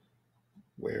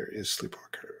where is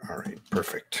Sleepwalker? All right,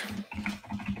 perfect.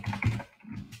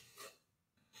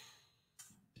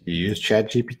 You use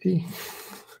ChatGPT?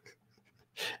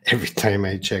 Every time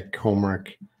I check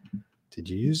homework, did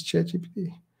you use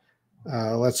ChatGPT?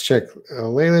 Let's check.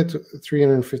 Layla,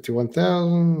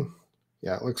 351,000.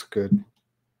 Yeah, it looks good.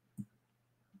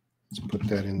 Let's put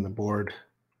that in the board.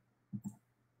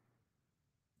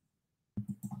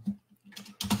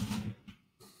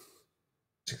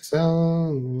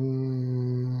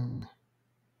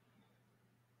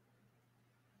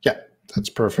 Yeah, that's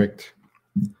perfect.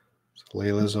 So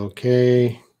Layla's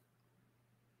okay.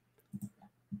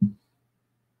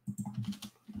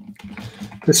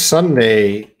 This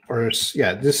Sunday,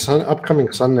 this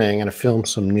upcoming Sunday, I'm going to film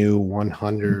some new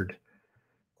 100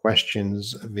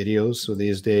 questions videos. So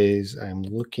these days, I'm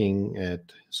looking at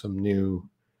some new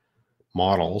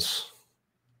models.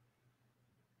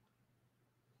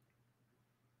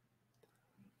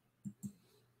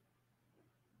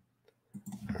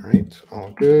 All right,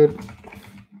 all good.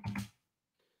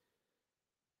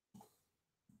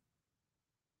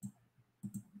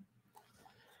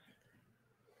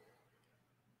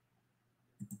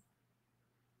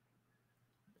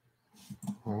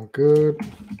 All good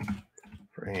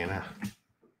for Anna.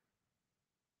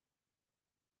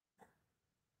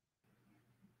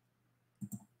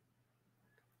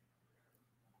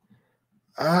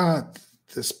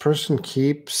 This person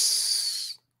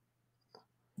keeps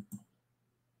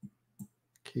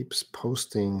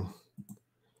posting.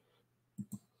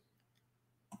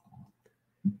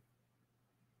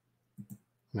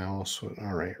 Now also,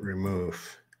 all right,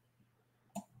 remove.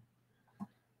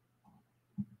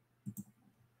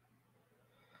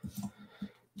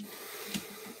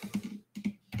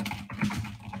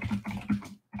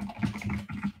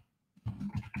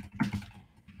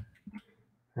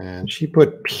 And she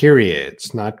put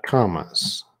periods, not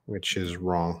commas, which is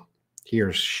wrong. He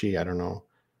or she, I don't know.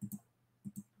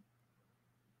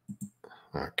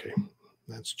 Okay,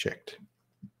 that's checked.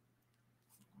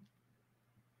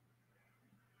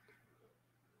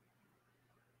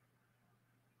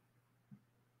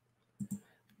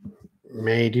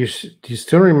 May, do you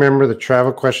still remember the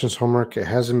travel questions homework? It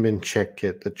hasn't been checked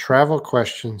yet. The travel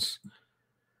questions.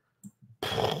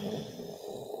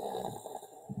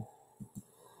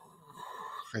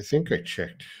 I think I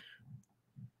checked.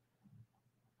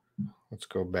 Let's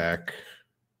go back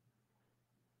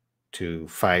to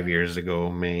 5 years ago,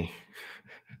 May.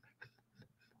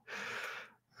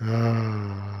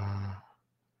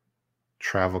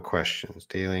 Travel questions,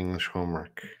 daily English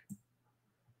homework.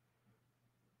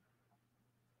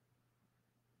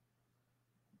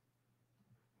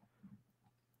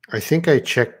 I think I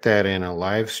checked that in a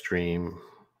live stream,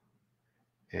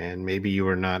 and maybe you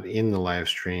were not in the live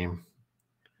stream.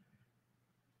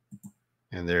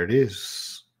 And there it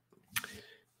is.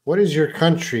 What is your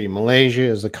country? Malaysia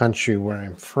is the country where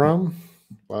I'm from.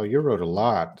 Well, you wrote a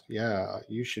lot. Yeah,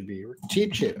 you should be.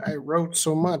 Teach it. I wrote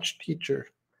so much, teacher.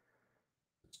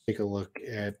 Let's take a look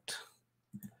at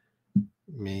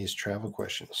May's travel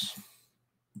questions.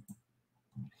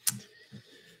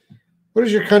 What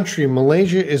is your country?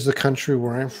 Malaysia is the country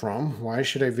where I'm from. Why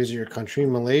should I visit your country?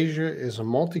 Malaysia is a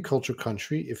multicultural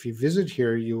country. If you visit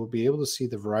here, you will be able to see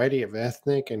the variety of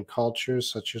ethnic and cultures,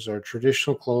 such as our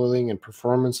traditional clothing and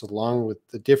performance, along with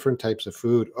the different types of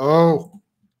food. Oh,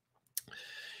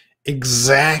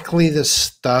 exactly the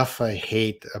stuff I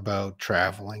hate about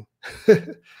traveling.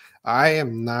 I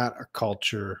am not a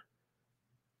culture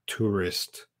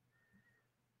tourist.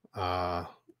 Uh,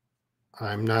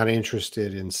 I'm not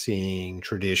interested in seeing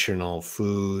traditional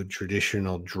food,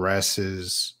 traditional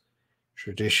dresses,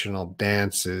 traditional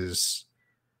dances.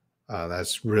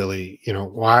 That's really,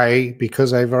 why?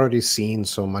 Because I've already seen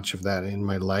so much of that in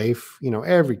my life.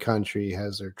 Every country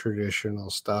has their traditional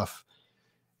stuff,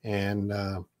 and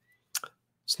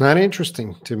it's not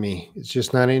interesting to me. It's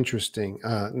just not interesting.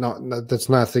 No, that's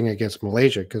nothing against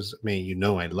Malaysia, because I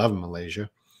love Malaysia.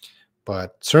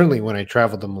 But certainly, when I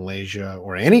travel to Malaysia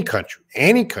or any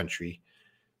country,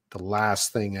 the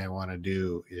last thing I want to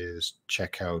do is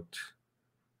check out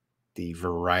the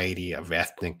variety of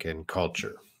ethnic and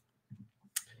culture.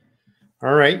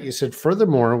 All right, you said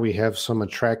furthermore, we have some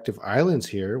attractive islands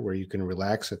here where you can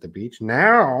relax at the beach.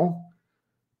 Now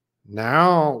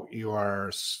you're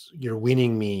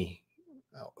winning me.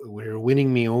 You're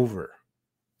winning me over.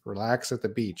 Relax at the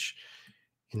beach.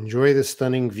 Enjoy the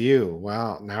stunning view.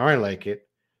 Wow, now I like it.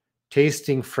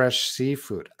 Tasting fresh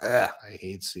seafood. I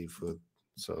hate seafood,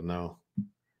 so no.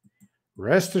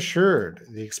 Rest assured,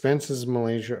 the expenses in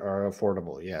Malaysia are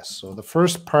affordable. Yes. So the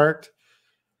first part,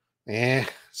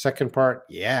 second part,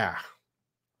 yeah.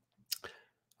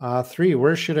 Three,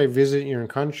 where should I visit your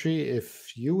country?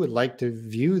 If you would like to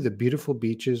view the beautiful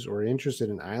beaches or interested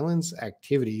in islands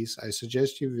activities, I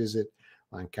suggest you visit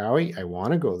Langkawi. I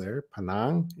want to go there.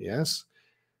 Penang, yes.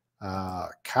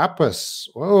 Kapas.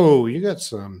 Whoa, you got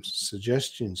some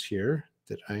suggestions here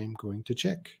that I am going to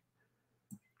check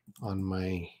on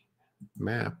my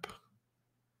map.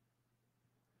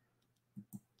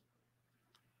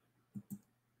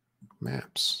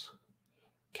 Maps.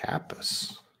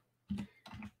 Kapas.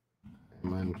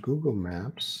 I'm on Google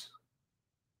Maps.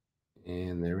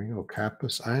 And there we go.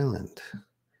 Kapas Island.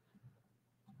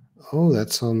 Oh,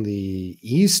 that's on the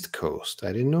East Coast.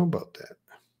 I didn't know about that.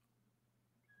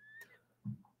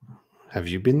 Have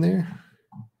you been there?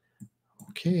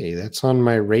 Okay, that's on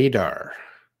my radar.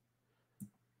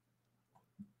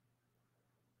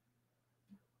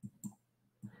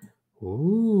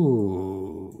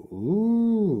 Ooh,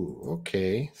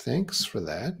 okay. Thanks for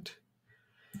that.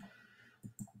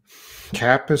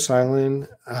 Kapas Island,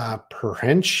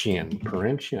 Perhentian.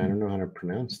 I don't know how to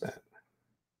pronounce that.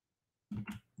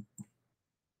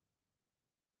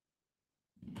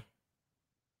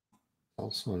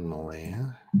 Also in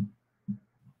Malaya.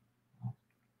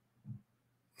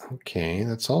 Okay,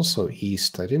 that's also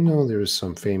east. I didn't know there was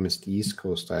some famous East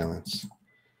Coast islands.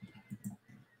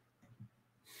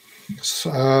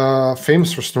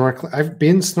 Famous for snorkeling. I've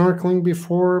been snorkeling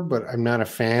before, but I'm not a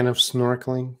fan of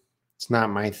snorkeling. It's not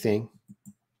my thing.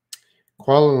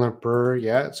 Kuala Lumpur,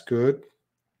 yeah, it's good.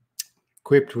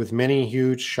 Equipped with many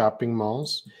huge shopping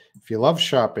malls. If you love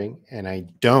shopping, and I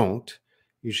don't,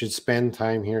 you should spend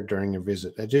time here during your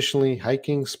visit. Additionally,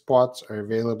 hiking spots are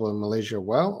available in Malaysia.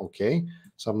 Well, okay.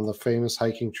 Some of the famous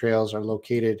hiking trails are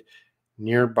located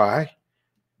nearby.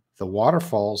 The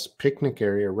waterfalls, picnic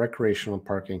area, recreational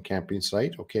park, and camping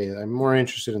site. Okay, I'm more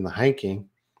interested in the hiking.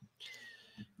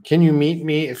 Can you meet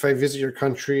me if I visit your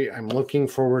country? I'm looking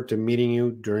forward to meeting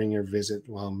you during your visit.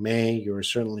 Well, May, you are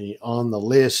certainly on the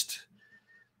list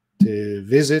to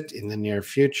visit in the near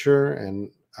future.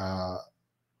 And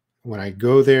when I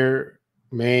go there,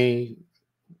 May,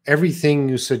 everything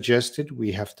you suggested,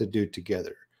 we have to do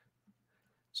together.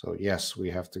 So, yes,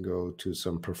 we have to go to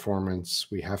some performance.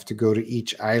 We have to go to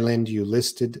each island you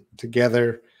listed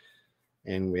together.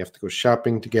 And we have to go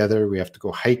shopping together. We have to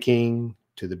go hiking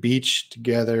to the beach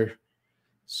together.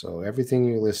 So everything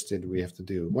you listed, we have to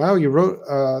do. Wow, you wrote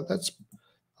that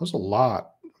was a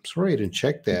lot. I'm sorry I didn't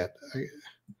check that.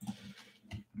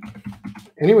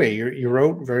 Anyway, you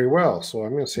wrote very well. So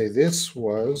I'm going to say this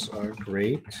was a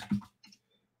great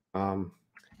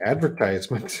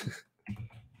advertisement.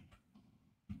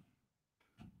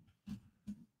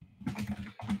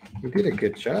 You did a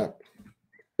good job.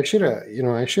 I should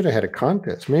have had a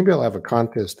contest. Maybe I'll have a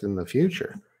contest in the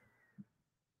future.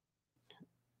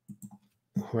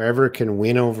 Whoever can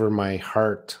win over my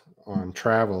heart on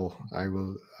travel, I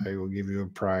will give you a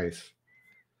prize.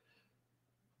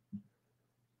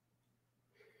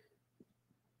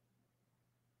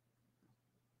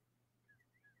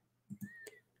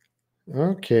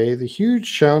 Okay, the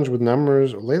huge challenge with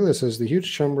numbers. Layla says the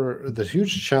huge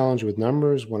challenge with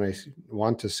numbers when I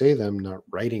want to say them, not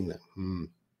writing them.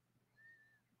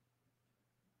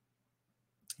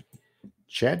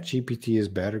 Chat GPT is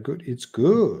bad or good? It's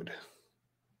good.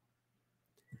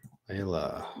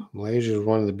 Layla, Malaysia is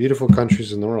one of the beautiful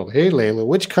countries in the world. Hey, Layla,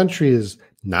 which country is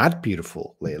not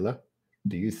beautiful, Layla?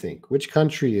 Do you think? Which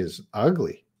country is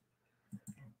ugly?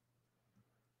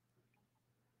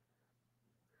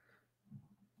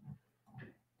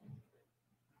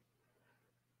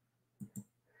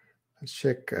 Let's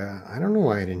check. I don't know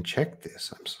why I didn't check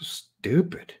this. I'm so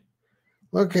stupid.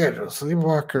 Look at it.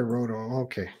 Sleepwalker wrote.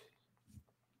 Okay.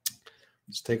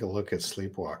 Let's take a look at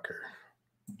Sleepwalker.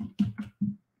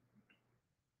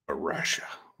 Russia.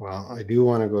 Well, I do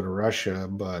want to go to Russia,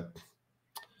 but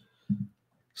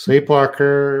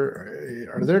Sleepwalker,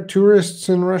 are there tourists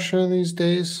in Russia these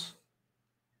days?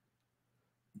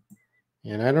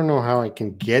 And I don't know how I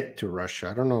can get to Russia.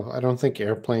 I don't know. I don't think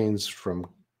airplanes from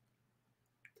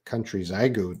countries I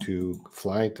go to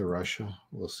fly to Russia.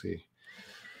 We'll see.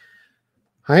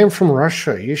 I am from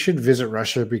Russia. You should visit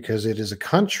Russia because it is a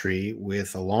country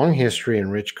with a long history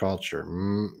and rich culture.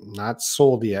 Not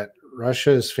sold yet.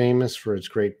 Russia is famous for its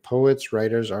great poets,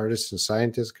 writers, artists, and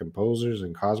scientists, composers,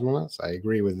 and cosmonauts. I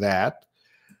agree with that.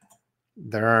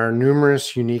 There are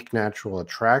numerous unique natural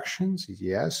attractions.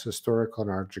 Yes, historical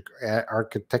and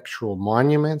architectural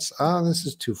monuments. Oh, this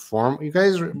is too formal. You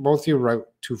guys, both of you wrote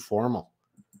too formal.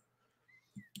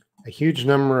 A huge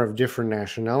number of different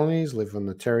nationalities live on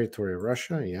the territory of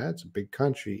Russia. Yeah, it's a big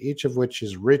country, each of which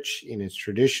is rich in its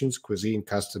traditions, cuisine,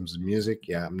 customs, and music.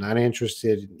 Yeah, I'm not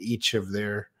interested in each of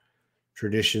their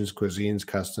traditions, cuisines,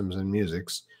 customs, and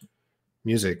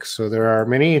music. So there are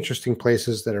many interesting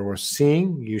places that are worth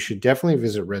seeing. You should definitely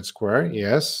visit Red Square.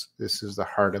 Yes, this is the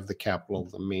heart of the capital,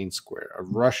 the main square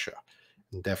of Russia.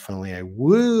 And definitely I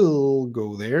will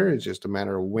go there. It's just a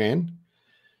matter of when.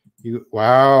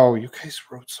 Wow, you guys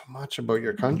wrote so much about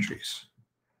your countries.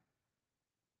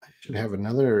 I should have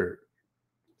another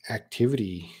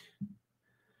activity.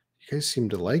 You guys seem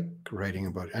to like writing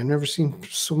about it. I've never seen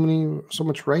so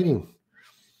much writing.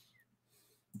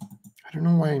 I don't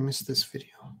know why I missed this video.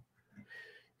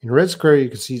 In Red Square, you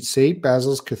can see St.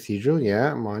 Basil's Cathedral,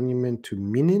 yeah, monument to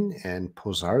Minin and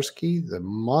Pozarsky, the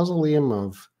mausoleum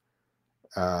of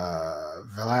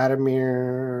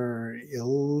Vladimir,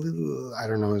 I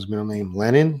don't know his middle name,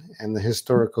 Lenin, and the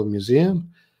Historical Museum.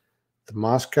 The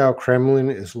Moscow Kremlin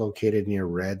is located near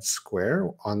Red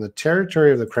Square. On the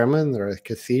territory of the Kremlin, there are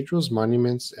cathedrals,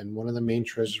 monuments, and one of the main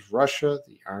treasures of Russia,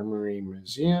 the Armory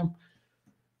Museum.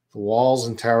 The walls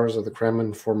and towers of the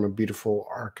Kremlin form a beautiful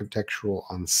architectural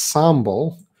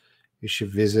ensemble. You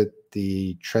should visit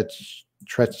the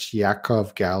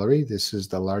Tretyakov Gallery. This is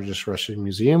the largest Russian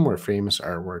museum where famous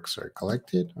artworks are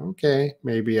collected. Okay,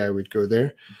 maybe I would go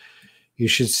there. You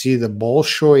should see the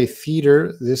Bolshoi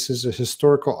Theater. This is a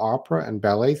historical opera and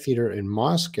ballet theater in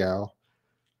Moscow.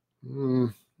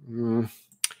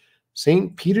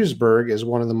 St. Petersburg is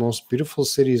one of the most beautiful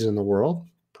cities in the world,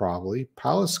 probably.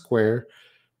 Palace Square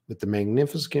with the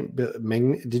magnificent...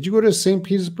 Did you go to St.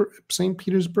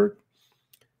 Petersburg?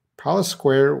 Palace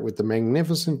Square with the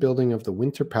magnificent building of the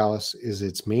Winter Palace is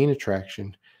its main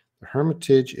attraction. The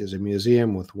Hermitage is a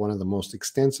museum with one of the most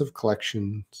extensive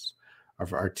collections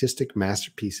of artistic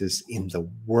masterpieces in the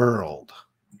world.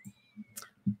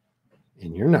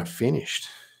 And you're not finished.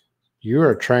 You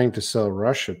are trying to sell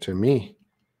Russia to me.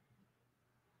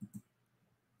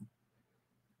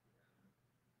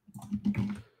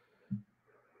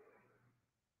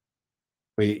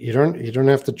 You don't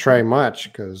have to try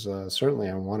much because certainly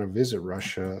I want to visit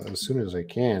Russia as soon as I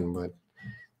can, but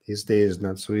these days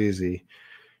not so easy.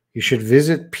 You should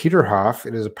visit Peterhof.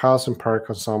 It is a palace and park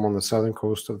ensemble on the southern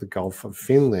coast of the Gulf of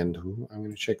Finland. Ooh, I'm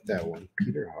going to check that one.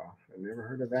 Peterhof. I've never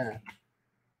heard of that.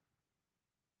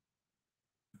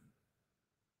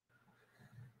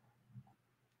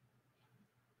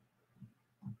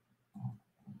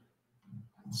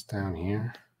 It's down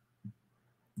here.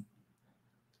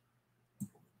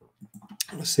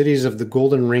 The cities of the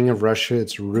Golden Ring of Russia,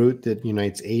 its route that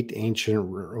unites 8 ancient...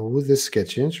 Oh, this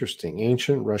gets interesting.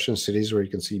 Ancient Russian cities where you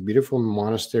can see beautiful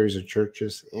monasteries or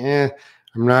churches. I'm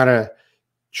not a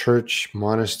church,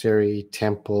 monastery,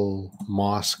 temple,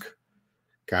 mosque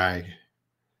guy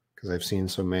because I've seen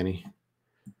so many.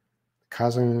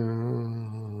 Kazan,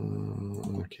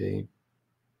 okay.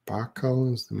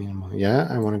 Baikal is the minimum. Yeah,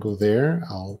 I want to go there.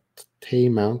 Altai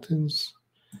Mountains.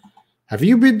 Have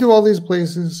you been to all these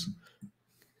places?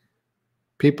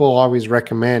 People always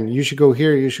recommend, you should go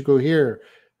here,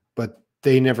 but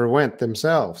they never went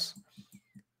themselves.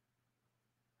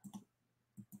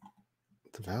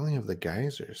 Valley of the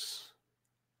Geysers.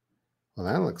 Well,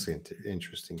 that looks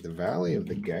interesting. The Valley of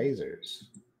the Geysers.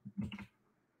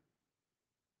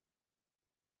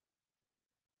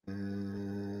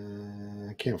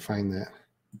 I can't find that.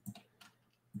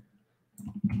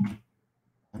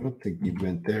 I don't think you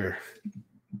went there.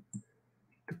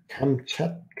 The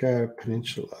Kamchatka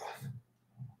Peninsula.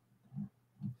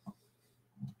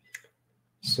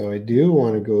 So I do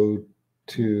want to go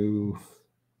to.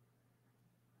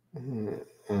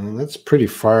 That's pretty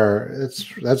far.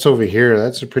 That's over here.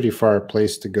 That's a pretty far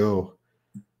place to go.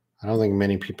 I don't think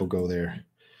many people go there.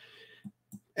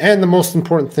 And the most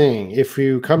important thing, if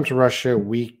you come to Russia,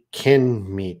 we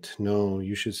can meet. No,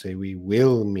 you should say we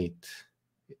will meet.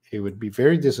 It would be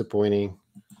very disappointing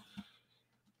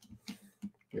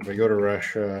if I go to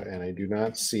Russia and I do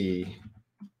not see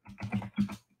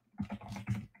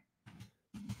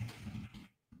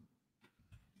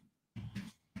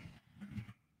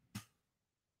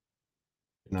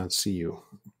you.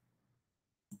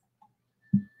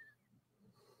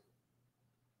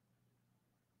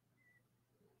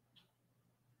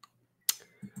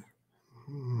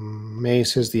 May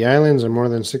says the islands are more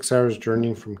than 6 hours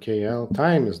journey from KL.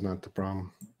 Time is not the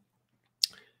problem.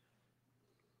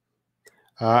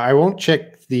 I won't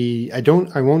check the.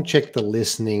 I won't check the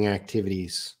listening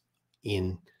activities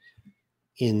in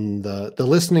the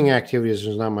listening activities.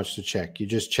 There's not much to check. You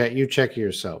just check. You check it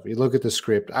yourself. You look at the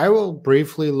script. I will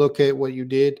briefly look at what you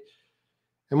did,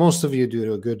 and most of you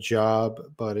do a good job.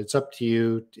 But it's up to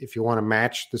you. If you want to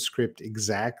match the script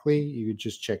exactly, you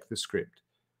just check the script.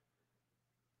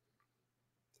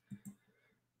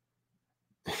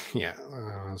 Yeah,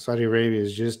 Saudi Arabia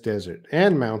is just desert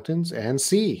and mountains and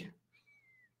sea.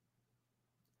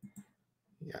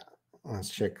 Yeah, let's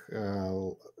check.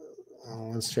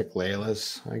 Let's check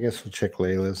Layla's. I guess we'll check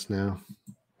Layla's now.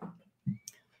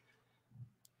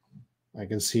 I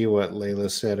can see what Layla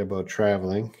said about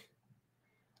traveling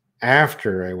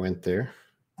after I went there.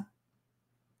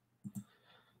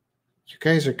 You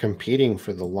guys are competing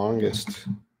for the longest.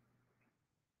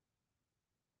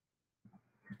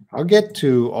 I'll get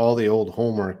to all the old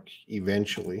homework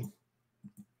eventually.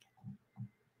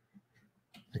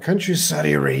 The country is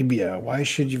Saudi Arabia. Why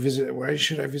should you visit? Why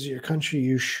should I visit your country?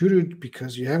 You should,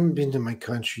 because you haven't been to my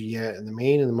country yet. And the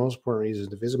main and the most important reason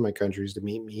to visit my country is to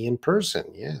meet me in person.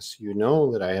 Yes, you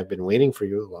know that I have been waiting for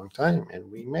you a long time, and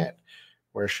we met.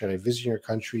 Where should I visit your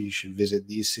country? You should visit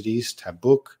these cities.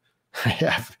 Tabuk.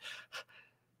 I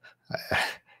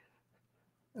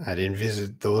didn't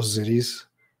visit those cities.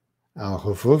 Al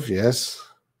Hufuf, yes.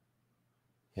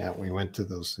 Yeah, we went to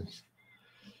those things.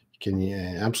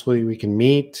 Absolutely, we can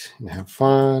meet and have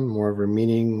fun. More of a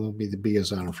meeting will be the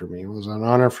biggest honor for me. It was an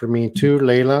honor for me too,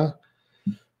 Layla.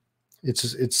 It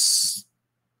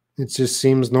just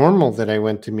seems normal that I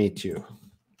went to meet you.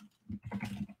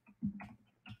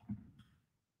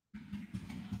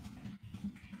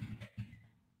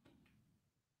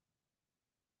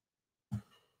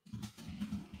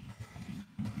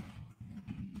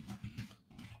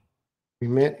 We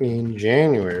met in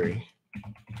January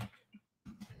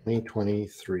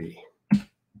 2023.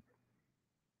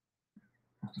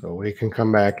 So we can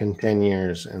come back in 10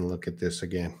 years and look at this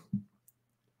again.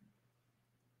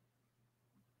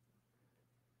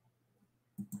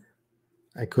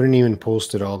 I couldn't even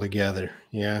post it all together.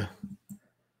 Yeah.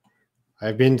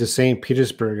 I've been to St.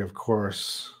 Petersburg, of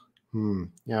course.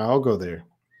 Yeah, I'll go there.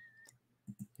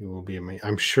 It will be amazing.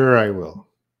 I'm sure I will.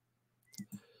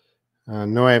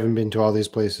 No, I haven't been to all these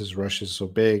places. Russia's so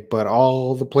big, but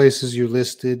all the places you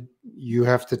listed, you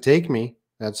have to take me.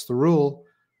 That's the rule.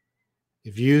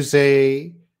 If you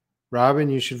say, Robin,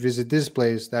 you should visit this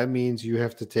place, that means you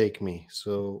have to take me.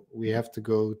 So we have to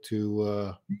go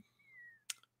to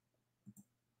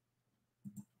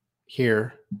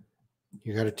here.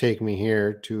 You got to take me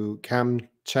here to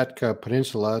Kamchatka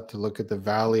Peninsula to look at the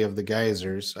Valley of the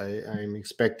Geysers. I'm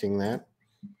expecting that.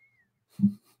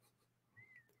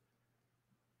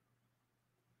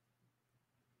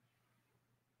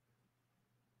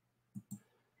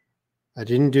 I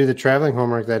didn't do the traveling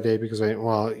homework that day because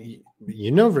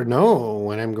you never know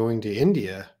when I'm going to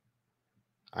India.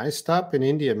 I stop in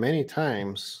India many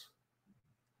times.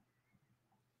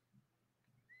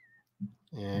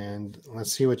 And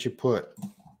let's see what you put.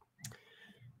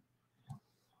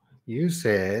 You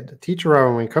said, Teacher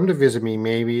Robin, when you come to visit me,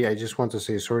 maybe I just want to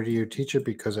say sorry to you, teacher,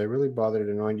 because I really bothered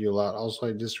and annoyed you a lot. Also,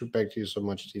 I disrespect you so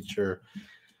much, teacher.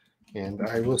 And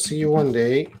I will see you one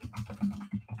day.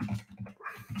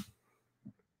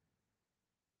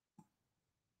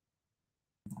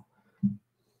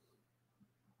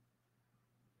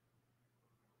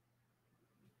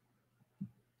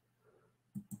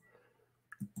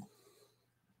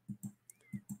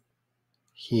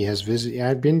 he has visited.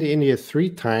 I've been to India 3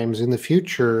 times. In the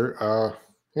future,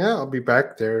 yeah, I'll be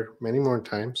back there many more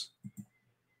times.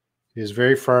 It is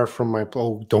very far from my.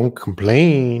 Oh, don't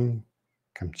complain,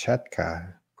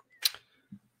 Kamchatka.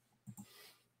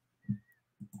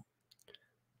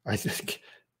 I think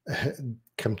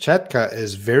Kamchatka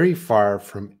is very far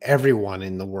from everyone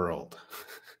in the world.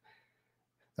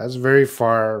 That's very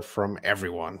far from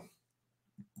everyone.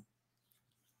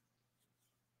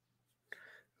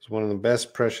 It's one of the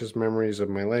best precious memories of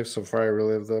my life so far. I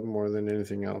relived that more than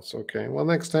anything else. Okay. Well,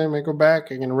 next time I go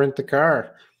back, I can rent the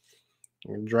car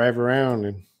and drive around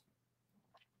and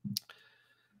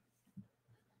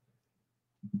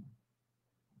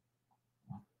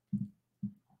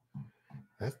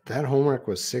that homework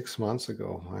was 6 months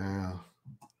ago. Wow.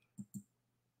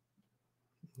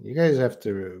 You guys have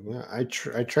to. I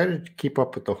try to keep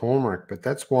up with the homework, but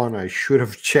that's one I should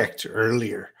have checked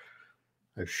earlier.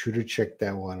 I should have checked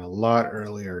that one a lot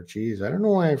earlier. Geez, I don't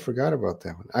know why I forgot about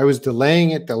that one. I was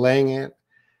delaying it,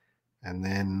 and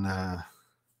then I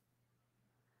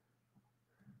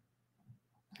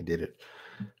did it.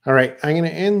 All right, I'm going to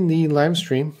end the live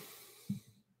stream.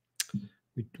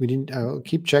 We didn't. I'll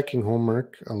keep checking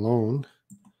homework alone.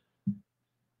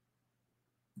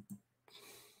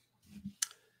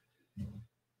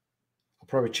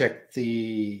 Probably check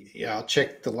I'll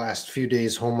check the last few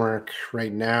days homework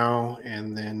right now,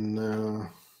 and then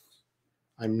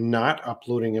I'm not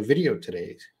uploading a video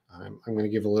today. I'm going to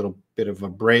give a little bit of a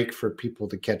break for people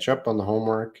to catch up on the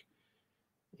homework,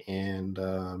 and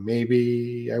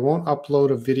maybe I won't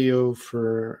upload a video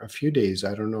for a few days.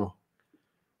 I don't know.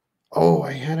 Oh,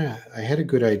 I had a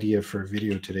good idea for a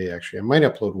video today. Actually, I might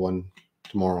upload one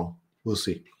tomorrow. We'll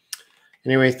see.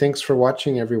 Anyway, thanks for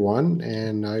watching, everyone,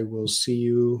 and I will see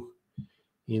you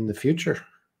in the future.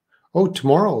 Oh,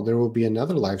 tomorrow there will be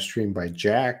another live stream by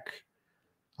Jack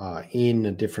in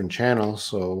a different channel,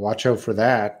 so watch out for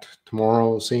that.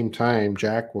 Tomorrow, same time,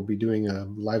 Jack will be doing a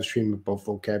live stream about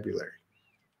vocabulary.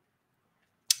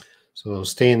 So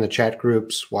stay in the chat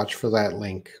groups, watch for that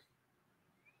link.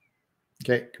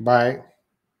 Okay, goodbye.